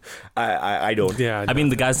know, I don't. Yeah, I mean,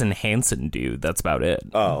 the guys in Hanson do. That's about it.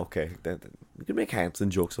 Oh, okay. We can make Hanson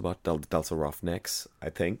jokes about the Tulsa Roughnecks, I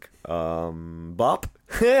think. Bop.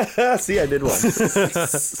 See, I did one.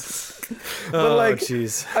 But like,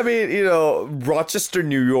 jeez. I mean, you know, Rochester,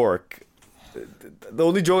 New York. The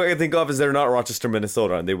only joke I can think of is they're not Rochester,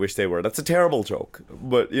 Minnesota, and they wish they were. That's a terrible joke.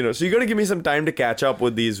 But, you know, so you got to give me some time to catch up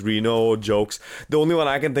with these Reno jokes. The only one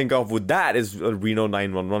I can think of with that is Reno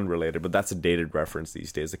 911 related, but that's a dated reference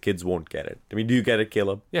these days. The kids won't get it. I mean, do you get it,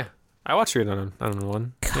 Caleb? Yeah. I watched Reno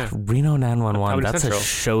 911. Yeah. Reno 911, Comedy that's Central. a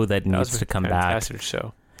show that That needs was to a come back. fantastic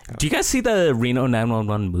show. Do you guys see the Reno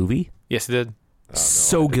 911 movie? Yes, it did.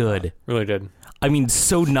 So good. Really did. I mean,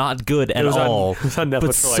 so not good at was on- all, it was on Netflix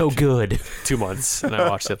but for, like, so good. 2 months, and I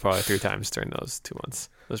watched it probably 3 times during those 2 months.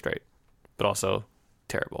 It was great, but also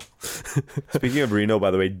terrible. Speaking of Reno, by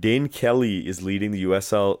the way, Dane Kelly is leading the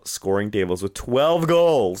USL scoring tables with 12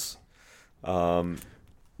 goals.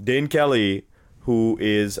 Dane Kelly, who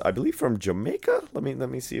is, I believe, from Jamaica. Let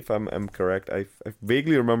me see if I'm correct. I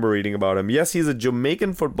vaguely remember reading about him. Yes, he's a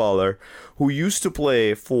Jamaican footballer who used to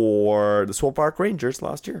play for the Swope Park Rangers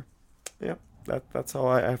last year. Yeah, that's how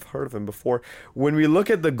I've heard of him before. When we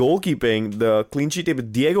look at the goalkeeping, the clean sheet table,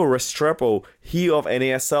 Diego Restrepo, he of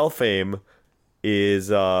NASL fame,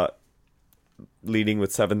 is leading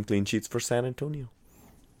with 7 clean sheets for San Antonio.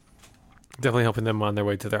 Definitely helping them on their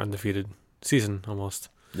way to their undefeated season, almost.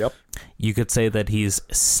 Yep. You could say that he's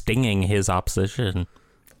stinging his opposition.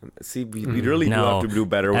 See, we really do No, have to do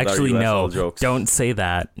better with actually, our USL no. jokes. Don't say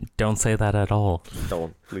that. Don't say that at all.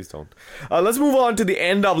 Please don't. Let's move on to the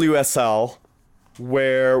NWSL,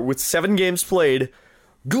 where with 7 games played,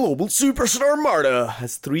 global superstar Marta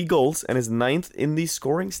has 3 goals and is 9th in the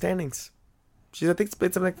scoring standings. She's, I think,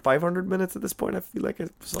 played something like 500 minutes at this point. I feel like I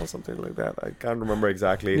saw something like that. I can't remember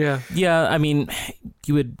exactly. Yeah. Yeah, I mean,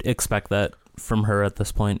 you would expect that from her at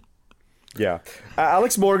this point. Yeah.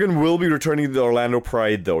 Alex Morgan will be returning to the Orlando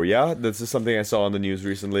Pride, though, yeah? This is something I saw on the news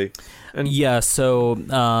recently. Yeah, so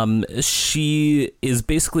she is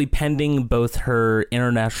basically pending both her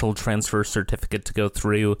international transfer certificate to go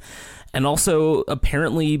through, and also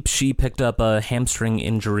apparently she picked up a hamstring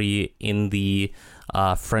injury in the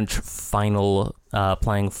French final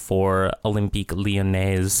playing for Olympique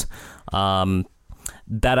Lyonnais.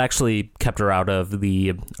 That actually kept her out of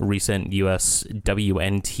the recent US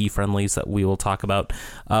WNT friendlies that we will talk about.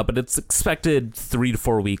 But it's expected 3 to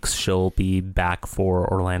 4 weeks she'll be back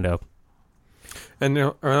for Orlando. And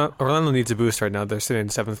Orlando needs a boost right now. They're sitting in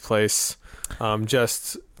 7th place.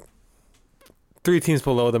 Just 3 teams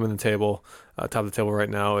below them in the table. Top of the table right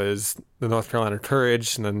now is the North Carolina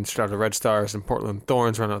Courage, and then Charlotte Red Stars and Portland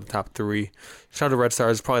Thorns run out the top 3. Charlotte Red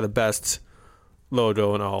Stars is probably the best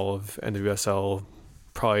logo in all of NWSL.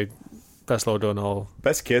 Probably best logo in all.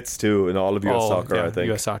 Best kits, too, in all of US soccer, yeah, I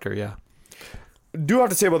think. US soccer, yeah. Do have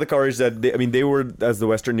to say about the Courage that they were, as the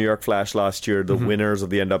Western New York Flash last year, the winners of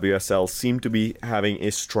the NWSL, seem to be having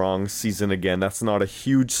a strong season again. That's not a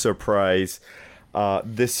huge surprise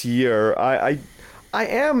this year. I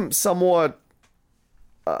am somewhat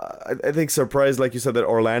I think surprised, like you said, that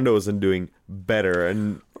Orlando isn't doing better.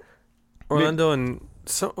 And Orlando and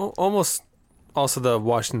almost also the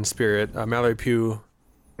Washington Spirit. Mallory Pugh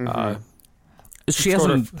She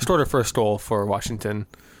scored her first goal for Washington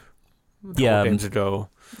a couple games ago.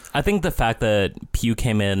 I think the fact that Pugh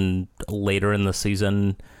came in later in the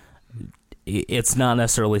season, it's not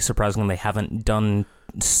necessarily surprising they haven't done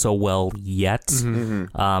so well yet.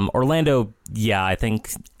 Mm-hmm. Orlando, yeah, I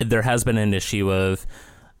think there has been an issue of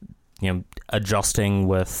adjusting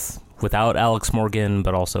without Alex Morgan,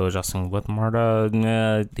 but also adjusting with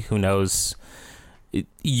Marta. Who knows?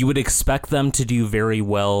 You would expect them to do very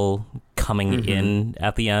well coming in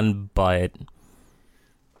at the end, but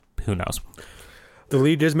who knows? The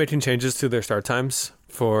league is making changes to their start times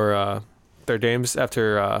for their games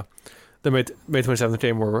after the May 27th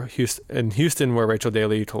game in Houston, where Rachel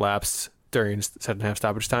Daly collapsed during second half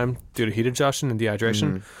stoppage time due to heat exhaustion and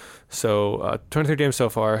dehydration. So 23 games so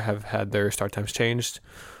far have had their start times changed.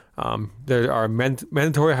 There are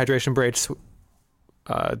mandatory hydration breaks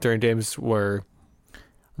during games where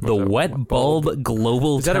the wet bulb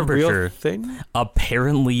global is that temperature. a real thing?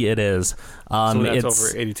 Apparently it is. So that's it's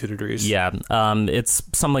over 82 degrees. Yeah, it's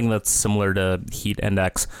something that's similar to heat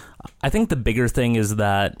index. I think the bigger thing is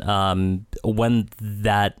that when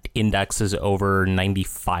that index is over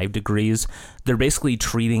 95 degrees, they're basically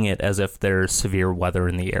treating it as if there's severe weather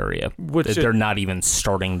in the area. They're not even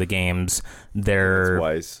starting the games. That's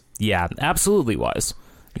wise. Yeah, absolutely wise.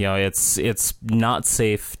 It's not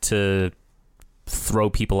safe to throw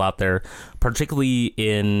people out there, particularly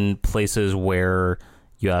in places where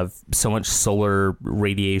you have so much solar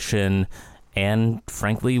radiation, and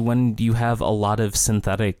frankly, when you have a lot of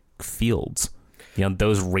synthetic fields,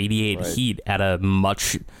 those radiate heat at a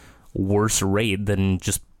much worse rate than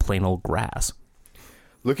just plain old grass.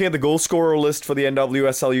 Looking at the goal scorer list for the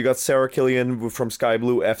NWSL, you got Sarah Killian from Sky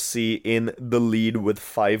Blue FC in the lead with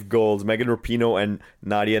 5 goals. Megan Rapinoe and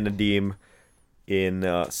Nadia Nadim in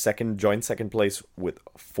joint second place with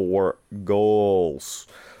 4 goals.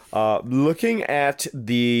 Looking at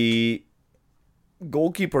the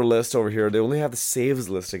goalkeeper list over here, they only have the saves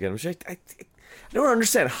list again, which I don't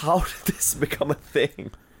understand. How did this become a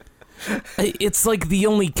thing? It's like the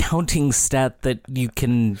only counting stat that you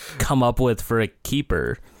can come up with for a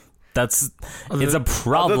keeper. It's a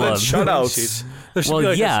problem. Other than shutouts.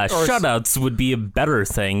 Shutouts would be a better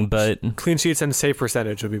thing, but clean sheets and save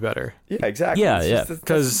percentage would be better. Yeah, exactly. Yeah,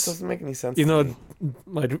 because it doesn't make any sense.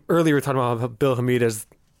 Like earlier we were talking about how Bill Hamid is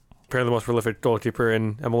apparently the most prolific goalkeeper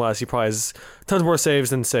in MLS. He probably has tons more saves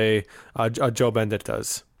than say Joe Bendit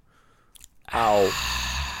does. Ow.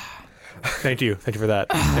 Thank you for that.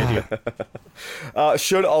 Thank you.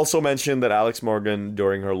 Should also mention that Alex Morgan,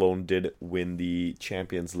 during her loan, did win the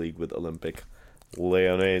Champions League with Olympique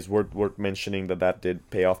Lyonnais. Worth mentioning that did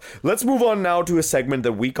pay off. Let's move on now to a segment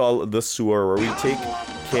that we call The Sewer, where we take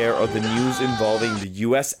care of the news involving the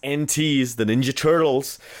US NTs, the Ninja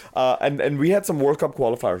Turtles. And we had some World Cup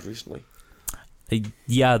qualifiers recently.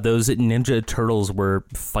 Yeah, those Ninja Turtles were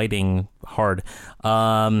fighting hard.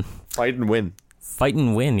 Fight and win. Fight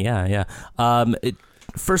and win, yeah.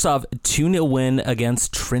 First off, 2-0 win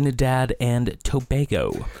against Trinidad and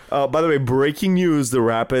Tobago. By the way, breaking news, the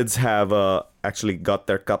Rapids have actually got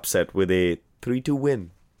their cup set with a 3-2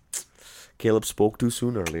 win. Caleb spoke too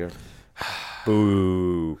soon earlier.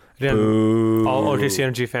 Boo. Again, Boo. all OKC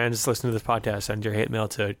Energy fans listen to this podcast, send your hate mail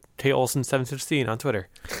to KOlson716 on Twitter.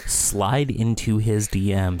 Slide into his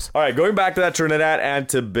DMs. All right, going back to that Trinidad and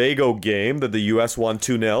Tobago game that the U.S. won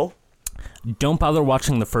 2-0. Don't bother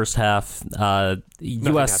watching the first half.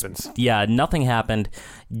 Nothing happened.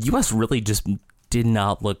 U.S. really just did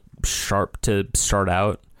not look sharp to start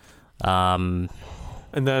out. And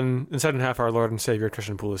then in the second half, our Lord and Savior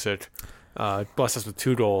Christian Pulisic blessed us with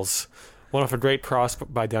 2 goals. One off a great cross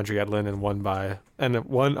by DeAndre Edlin, and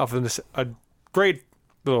one off a great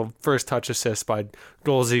little first touch assist by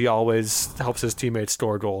Golsey. Always helps his teammates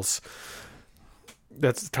score goals.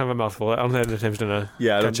 That's kind of a mouthful. I don't think that Tim's gonna.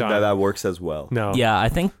 Yeah, I don't think that works as well. No. Yeah, I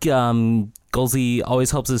think Golsey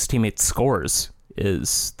always helps his teammates scores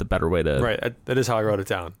is the better way to. Right, that is how I wrote it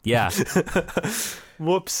down. Yeah.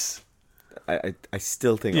 Whoops. I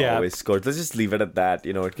still think always scores. Let's just leave it at that.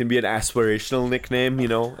 It can be an aspirational nickname.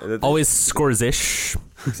 Always scores-ish.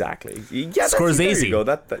 Exactly. Yeah, scores there easy. You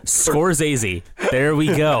go. Scores easy. There we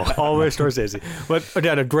go. Always scores easy. But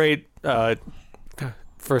again, a great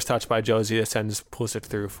first touch by Josie that sends Pulisic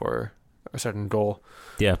through for a certain goal.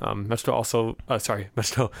 Yeah.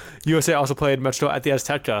 USA also played Metro at the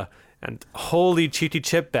Azteca And holy cheaty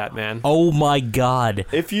chip, Batman. Oh my God.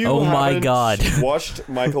 If you oh my haven't God. watched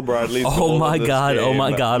Michael Bradley's Oh goal my in this God, oh game,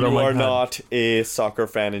 my God, oh you my are God. not a soccer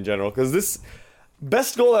fan in general, because this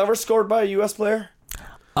best goal ever scored by a U.S. player.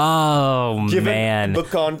 Oh, Given man. the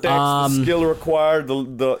context, the skill required,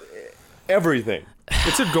 the everything.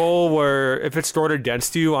 It's a goal where if it's scored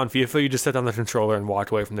against you on FIFA, you just set down the controller and walk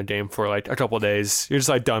away from the game for like a couple of days. You're just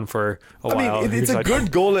like done for a while. I mean, it's You're a just like, good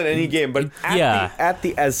goal in any game, but at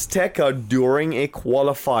the Azteca during a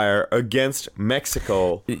qualifier against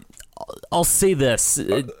Mexico, I'll say this.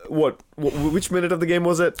 which minute of the game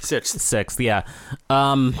was it? Sixth, yeah.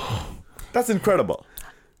 That's incredible.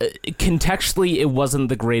 Contextually, it wasn't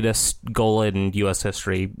the greatest goal in U.S.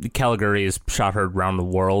 history. Calgary's shot heard around the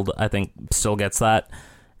world, I think, still gets that.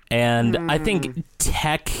 And I think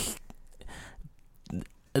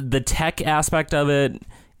the tech aspect of it,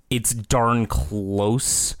 it's darn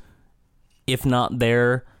close, if not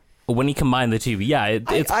there. When you combine the two, yeah,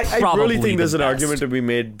 it's I probably really think there's the an best. argument to be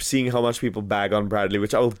made, seeing how much people bag on Bradley,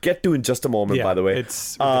 which I will get to in just a moment, yeah, by the way.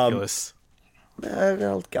 it's ridiculous.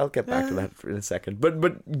 I'll get back to that in a second.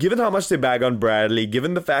 But given how much they bag on Bradley,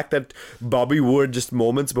 given the fact that Bobby Wood just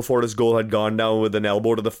moments before his goal had gone down with an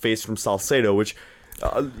elbow to the face from Salcedo, which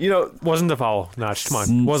Wasn't the foul, Notch. Come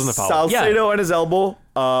on. Wasn't the foul. Salcedo and his elbow.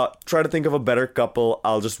 Try to think of a better couple.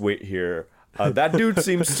 I'll just wait here. That dude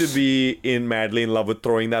seems to be madly in love with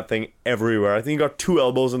throwing that thing everywhere. I think he got 2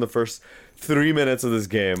 elbows in the first 3 minutes of this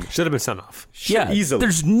game. Should have been sent off. Yeah, easily.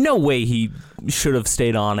 there's no way he should have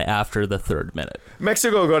stayed on after the 3rd minute.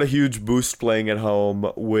 Mexico got a huge boost playing at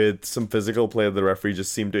home with some physical play that the referee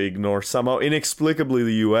just seemed to ignore. Somehow, inexplicably,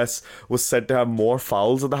 the U.S. was said to have more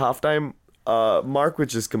fouls at the halftime mark,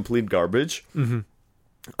 which is complete garbage.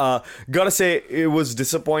 Gotta say, it was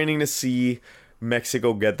disappointing to see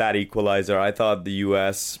Mexico get that equalizer. I thought the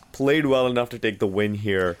U.S. played well enough to take the win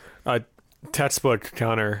here. Textbook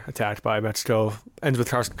counter attack by Mexico ends with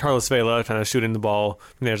Carlos Vela kind of shooting the ball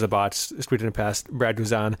from the edge of the box, squeezing it past Brad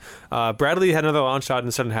Guzan. Bradley had another long shot in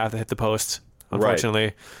the second half that hit the post.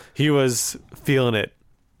 Unfortunately, He was feeling it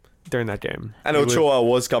during that game. And Ochoa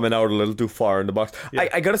was coming out a little too far in the box. Yeah.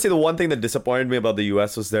 I gotta say, the one thing that disappointed me about the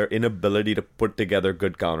U.S. was their inability to put together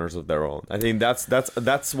good counters of their own. I think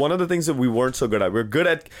that's one of the things that we weren't so good at. We're good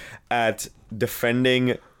at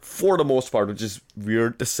defending for the most part, which is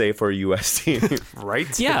weird to say for a U.S. team.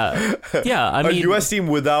 Right? Yeah. I mean, a U.S. team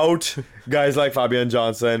without guys like Fabian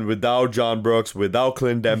Johnson, without John Brooks, without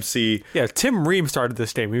Clint Dempsey. Yeah, Tim Ream started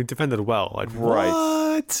this game. He defended well. Like, right.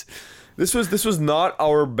 What? This was not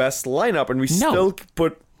our best lineup, and we still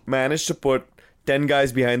managed to put 10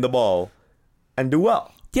 guys behind the ball and do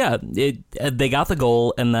well. Yeah, they got the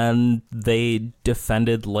goal, and then they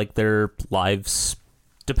defended like their lives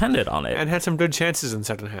depended on it. And had some good chances in the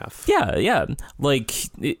second half. Yeah. Like,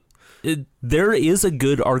 there is a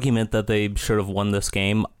good argument that they should have won this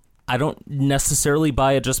game. I don't necessarily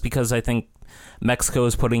buy it just because I think Mexico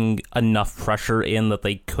is putting enough pressure in that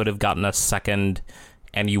they could have gotten a second,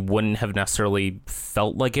 and you wouldn't have necessarily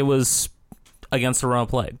felt like it was against the run of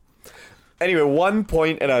play. Anyway, 1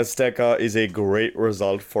 point at Azteca is a great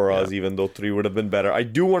result for us, even though 3 would have been better. I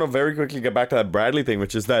do want to very quickly get back to that Bradley thing,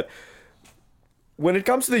 which is that when it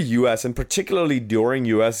comes to the U.S., and particularly during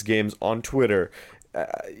U.S. games on Twitter,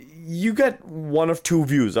 you get one of 2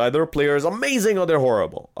 views. Either a player is amazing or they're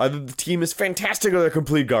horrible. Either the team is fantastic or they're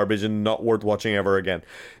complete garbage and not worth watching ever again.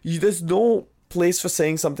 There's no place for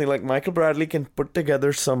saying something like Michael Bradley can put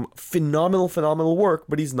together some phenomenal work,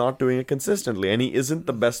 but he's not doing it consistently, and he isn't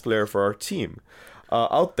the best player for our team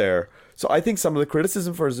out there. So I think some of the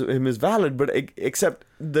criticism for him is valid, but except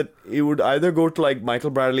that it would either go to like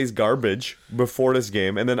Michael Bradley's garbage before this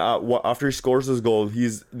game, and then after he scores his goal,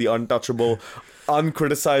 he's the untouchable,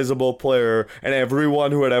 uncriticizable player, and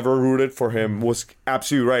everyone who had ever rooted for him was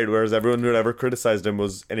absolutely right, whereas everyone who had ever criticized him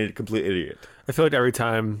was a complete idiot. I feel like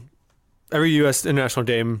every U.S. international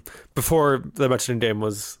game before the Mexican game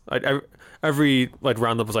was every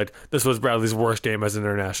roundup was like, this was Bradley's worst game as an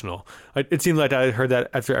international. It seemed like I heard that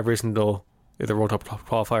after every single either World Cup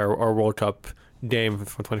qualifier or World Cup game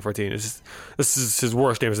from 2014. It's just, this is his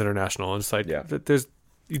worst game as an international. And it's like,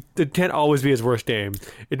 it can't always be his worst game.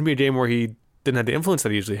 It can be a game where he didn't have the influence that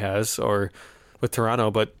he usually has, or with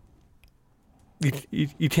Toronto, but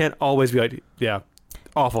you can't always be like,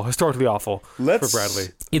 awful, historically awful for Bradley.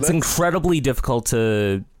 It's incredibly difficult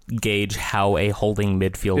to gauge how a holding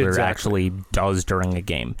midfielder actually does during a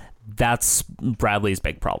game. That's Bradley's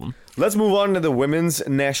big problem. Let's move on to the women's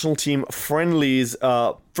national team friendlies.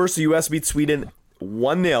 First, the U.S. beat Sweden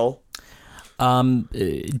 1-0.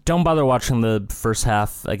 Don't bother watching the first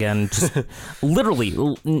half again. Just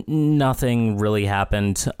literally nothing really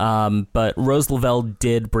happened. But Rose Lavelle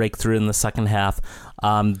did break through in the second half.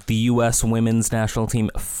 The U.S. women's national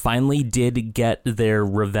team finally did get their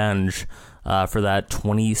revenge for that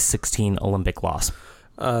 2016 Olympic loss.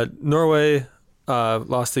 Norway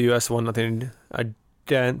lost to the U.S. 1-0.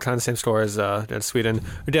 Again, kind of the same score as Sweden.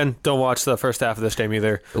 Again, don't watch the first half of this game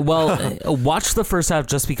either. Well, watch the first half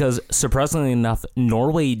just because, surprisingly enough,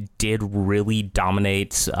 Norway did really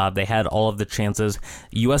dominate. They had all of the chances.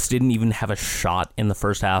 U.S. didn't even have a shot in the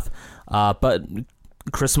first half. But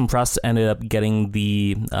Kristen Press ended up getting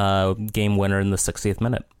the game winner in the 60th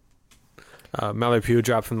minute. Mallory Pugh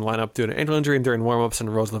dropped from the lineup due to an ankle injury during warm-ups,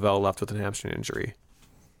 and Rose Lavelle left with an hamstring injury.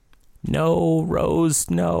 No, Rose,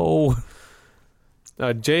 no.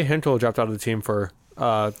 Jay Hinkle dropped out of the team for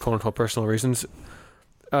quote-unquote personal reasons.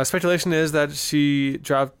 Speculation is that she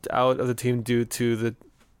dropped out of the team due to the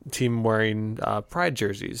team wearing pride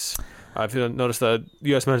jerseys. If you notice, the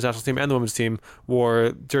U.S. men's national team and the women's team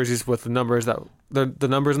wore jerseys with the numbers that the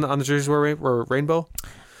numbers on the jerseys were rainbow.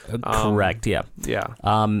 Correct. Yeah. Yeah.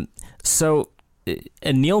 So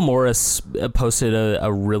Neil Morris posted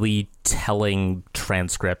a really telling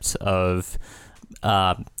transcript of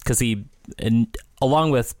because he.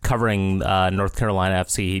 Along with covering North Carolina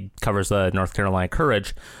FC, he covers the North Carolina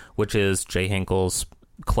Courage, which is Jay Hinkle's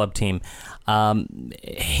club team.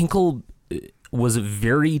 Hinkle was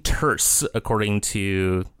very terse, according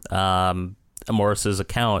to Morris's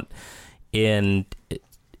account, in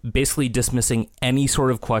basically dismissing any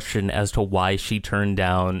sort of question as to why she turned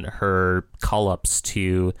down her call-ups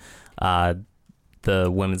to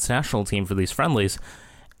the women's national team for these friendlies.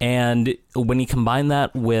 And when you combine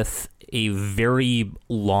that with a very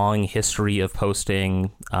long history of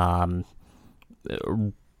posting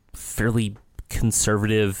fairly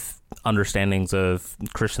conservative understandings of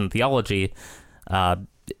Christian theology,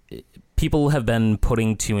 people have been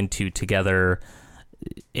putting two and two together.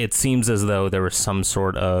 It seems as though there was some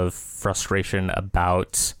sort of frustration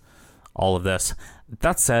about all of this.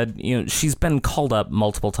 That said, she's been called up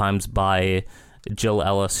multiple times by Jill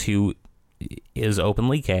Ellis, who is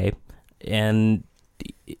openly gay, and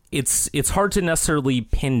it's hard to necessarily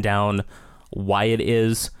pin down why it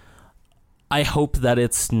is. I hope that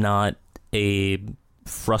it's not a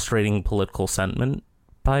frustrating political sentiment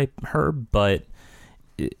by her, but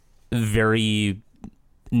very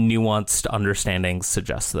nuanced understanding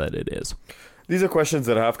suggests that it is. These are questions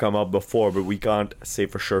that have come up before, but we can't say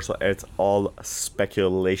for sure, so it's all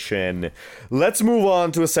speculation. Let's move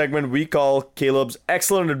on to a segment we call Caleb's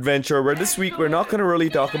Excellent Adventure, where this week we're not going to really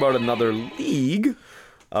talk about another league,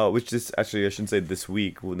 which is actually, I shouldn't say this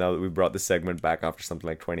week, now that we brought this segment back after something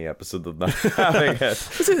like 20 episodes of not having it.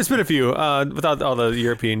 It's been a few, without all the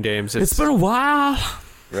European games. It's been a while.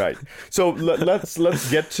 Right. So let's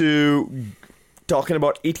get to talking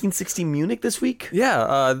about 1860 Munich this week.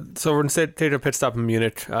 Yeah, so we're going to take a pit stop in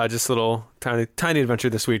Munich. Just a little tiny adventure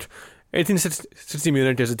this week. 1860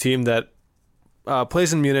 Munich is a team that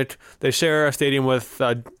plays in Munich. They share a stadium with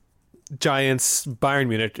Giants Bayern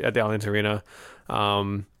Munich at the Allianz Arena.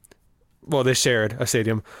 Well, they shared a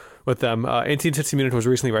stadium with them. 1860 Munich was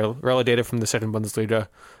recently relegated from the second Bundesliga.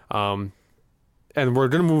 And we're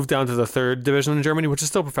going to move down to the third division in Germany, which is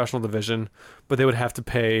still professional division, but they would have to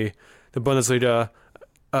pay the Bundesliga.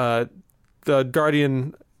 The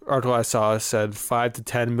Guardian article I saw said 5 to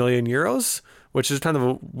 10 million euros, which is kind of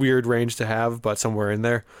a weird range to have, but somewhere in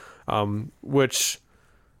there, which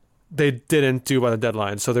they didn't do by the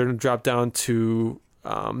deadline. So they're going to drop down to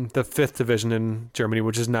the fifth division in Germany,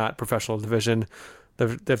 which is not professional division.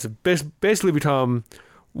 They have to basically become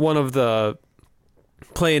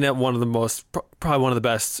playing at one of the most, probably one of the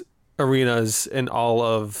best arenas in all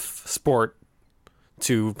of sport,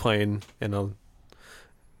 to playing in a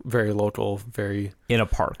very local, in a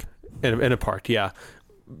park, yeah,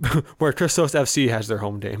 where Christos FC has their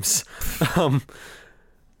home games.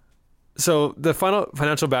 So the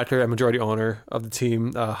financial backer and majority owner of the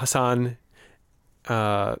team, Hassan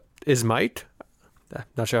Ismail,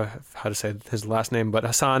 not sure how to say his last name, but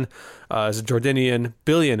Hassan is a Jordanian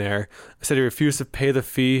billionaire, said he refused to pay the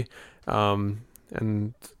fee,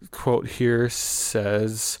 and quote here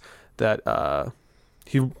says that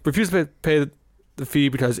he refused to pay the fee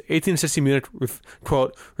because 1860 Munich,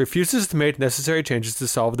 quote, refuses to make necessary changes to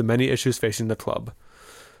solve the many issues facing the club.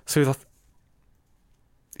 So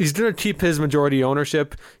he's going to keep his majority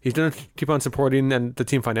ownership. He's going to keep on supporting the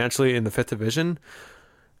team financially in the fifth division.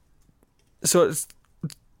 So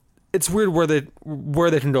it's weird where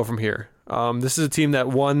they can go from here. This is a team that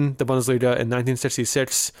won the Bundesliga in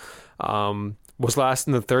 1966, was last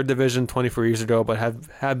in the third division 24 years ago, but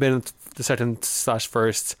have been the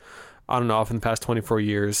second/first on and off in the past 24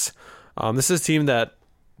 years. This is a team that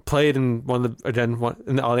played in in the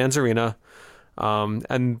Allianz Arena,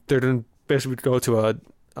 and they're going to basically go to a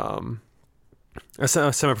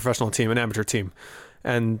semi-professional team, an amateur team,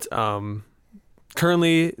 and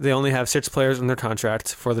currently they only have 6 players in their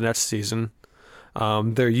contract for the next season.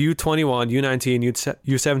 Their U21, U19,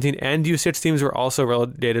 U17, and U6 teams were also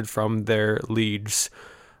relegated from their leagues.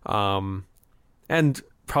 And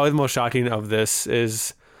probably the most shocking of this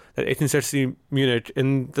is that 1860 Munich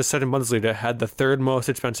in the second Bundesliga had the third most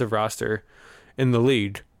expensive roster in the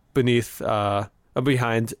league,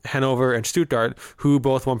 behind Hanover and Stuttgart, who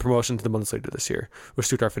both won promotion to the Bundesliga this year, with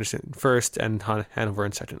Stuttgart finishing first and Hanover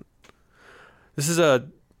in second. This is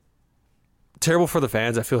terrible for the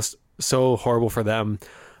fans. I feel so horrible for them.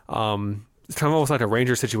 It's kind of almost like a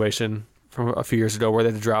Rangers situation from a few years ago, where they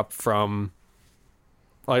had to drop from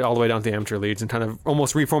like all the way down to the amateur leagues and kind of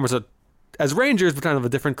almost reform as Rangers, but kind of a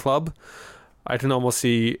different club. I can almost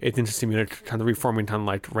see 1860 Munich kind of reforming, kind of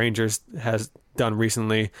like Rangers has done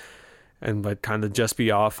recently, and like kind of just be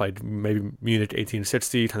off, like maybe Munich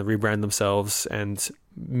 1860, kind of rebrand themselves and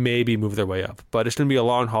maybe move their way up. But it's going to be a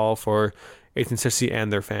long haul for 1860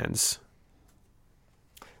 and their fans.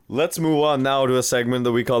 Let's move on now to a segment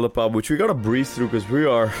that we call The Pub, which we got to breeze through because we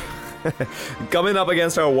are coming up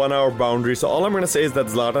against our 1 hour boundary. So all I'm going to say is that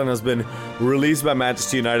Zlatan has been released by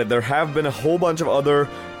Manchester United. There have been a whole bunch of other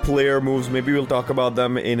player moves. Maybe we'll talk about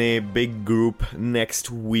them in a big group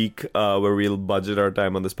next week, where we'll budget our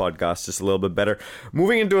time on this podcast just a little bit better.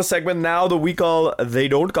 Moving into a segment now that we call They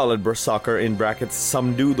Don't Call It Soccer, in brackets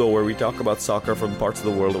Some Do Though, where we talk about soccer from parts of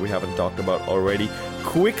the world that we haven't talked about already.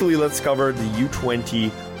 Quickly, let's cover the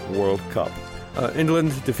U20 World Cup.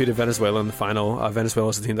 England defeated Venezuela in the final. Venezuela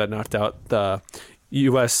is the team that knocked out the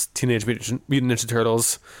U.S. Teenage Mutant Ninja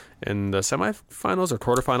Turtles in the semifinals or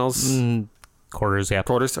quarterfinals. Quarters, yeah.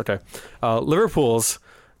 Quarters, okay. Liverpool's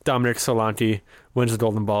Dominic Solanke wins the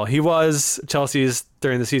Golden Ball. He was Chelsea's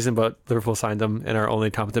during the season, but Liverpool signed him in our only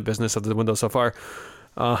competent business of the window so far.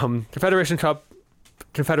 Confederations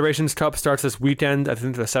Cup starts this weekend. I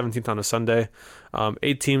think the 17th on a Sunday.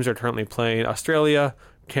 8 teams are currently playing: Australia,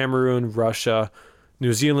 Cameroon, Russia,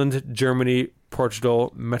 New Zealand, Germany,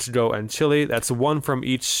 Portugal, Mexico, and Chile. That's one from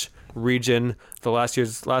each region. The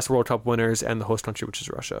last World Cup winners and the host country, which is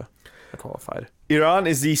Russia, are qualified. Iran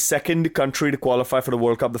is the second country to qualify for the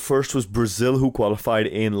World Cup. The first was Brazil, who qualified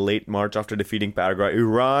in late March after defeating Paraguay.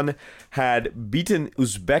 Iran had beaten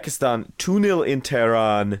Uzbekistan 2-0 in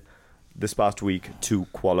Tehran this past week to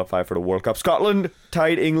qualify for the World Cup. Scotland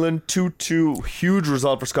tied England 2-2. Huge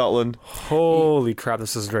result for Scotland. Holy crap,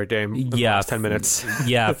 this is a great game. The last 10 minutes.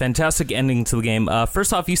 Yeah, fantastic ending to the game.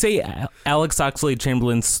 First off, you say Alex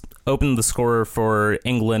Oxlade-Chamberlain opened the score for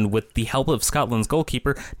England with the help of Scotland's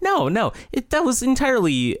goalkeeper. No, that was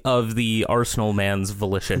entirely of the Arsenal man's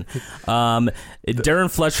volition.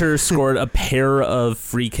 Darren Fletcher scored a pair of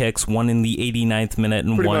free kicks, one in the 89th minute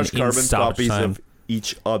and pretty one much in carbon stoppage time. Of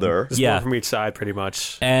each other. Just one from each side, pretty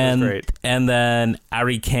much. And great. And then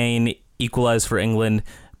Harry Kane equalized for England,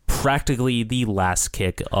 practically the last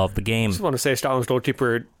kick of the game. I just want to say Scotland's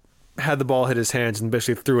goalkeeper had the ball hit his hands and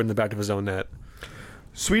basically threw it in the back of his own net.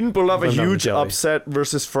 Sweden pulled off a huge upset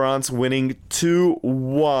versus France, winning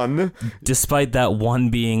 2-1. Despite that one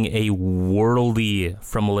being a worldie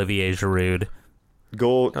from Olivier Giroud.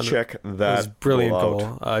 Go check that. That was a brilliant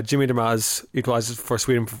goal. Jimmy Demaz equalizes for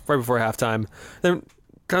Sweden right before halftime. Then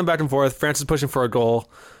kind of back and forth. France is pushing for a goal.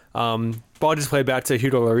 Ball just played back to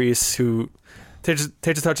Hugo Lloris, who takes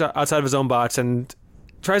a touch outside of his own box and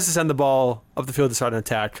tries to send the ball up the field to start an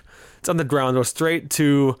attack. It's on the ground, goes straight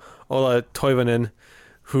to Ola Toivonen,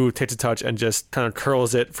 who takes a touch and just kind of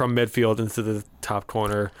curls it from midfield into the top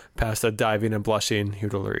corner past a diving and blushing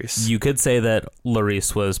Hugo Lloris. You could say that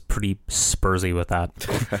Lloris was pretty Spursy with that.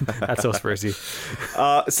 That's so Spursy.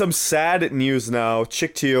 Some sad news now.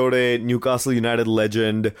 Chick Chiote, Newcastle United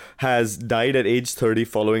legend, has died at age 30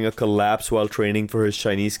 following a collapse while training for his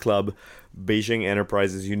Chinese club, Beijing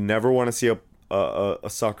Enterprises. You never want to see a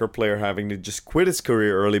soccer player having to just quit his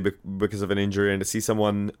career early because of an injury, and to see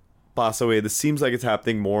someone pass away. This seems like it's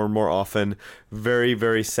happening more and more often. Very,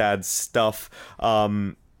 very sad stuff.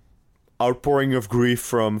 Outpouring of grief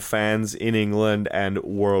from fans in England and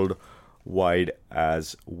worldwide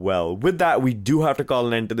as well. With that, we do have to call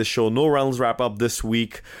an end to the show. No Reynolds wrap up this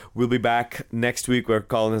week. We'll be back next week, where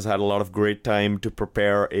Colin has had a lot of great time to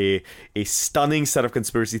prepare a stunning set of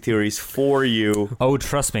conspiracy theories for you. Oh,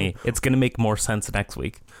 trust me, it's going to make more sense next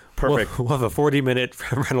week. Perfect. We'll have a 40-minute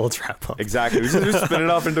Reynolds wrap-up. Exactly. We just spin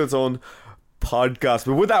it off into its own podcast.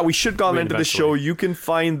 But with that, we should go on I mean, into the eventually. show. You can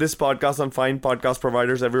find this podcast on fine podcast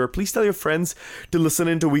providers everywhere. Please tell your friends to listen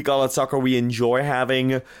into We Call It Soccer. We enjoy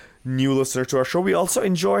having new listeners to our show. We also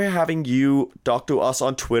enjoy having you talk to us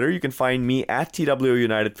on Twitter. You can find me at TWO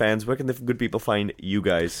United Fans. Where can the good people find you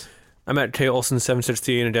guys? I'm at Tay Olsen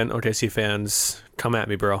 716 and then OTC fans. Come at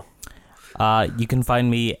me, bro. You can find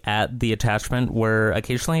me at The Attachment, where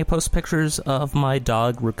occasionally I post pictures of my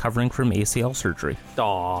dog recovering from ACL surgery.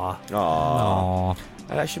 Aw. Aww.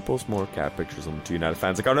 I should post more cat pictures on the 2 United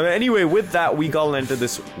Fans account. Anyway, with that, we call into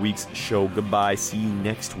this week's show. Goodbye. See you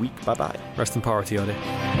next week. Bye-bye. Rest in power, Teode.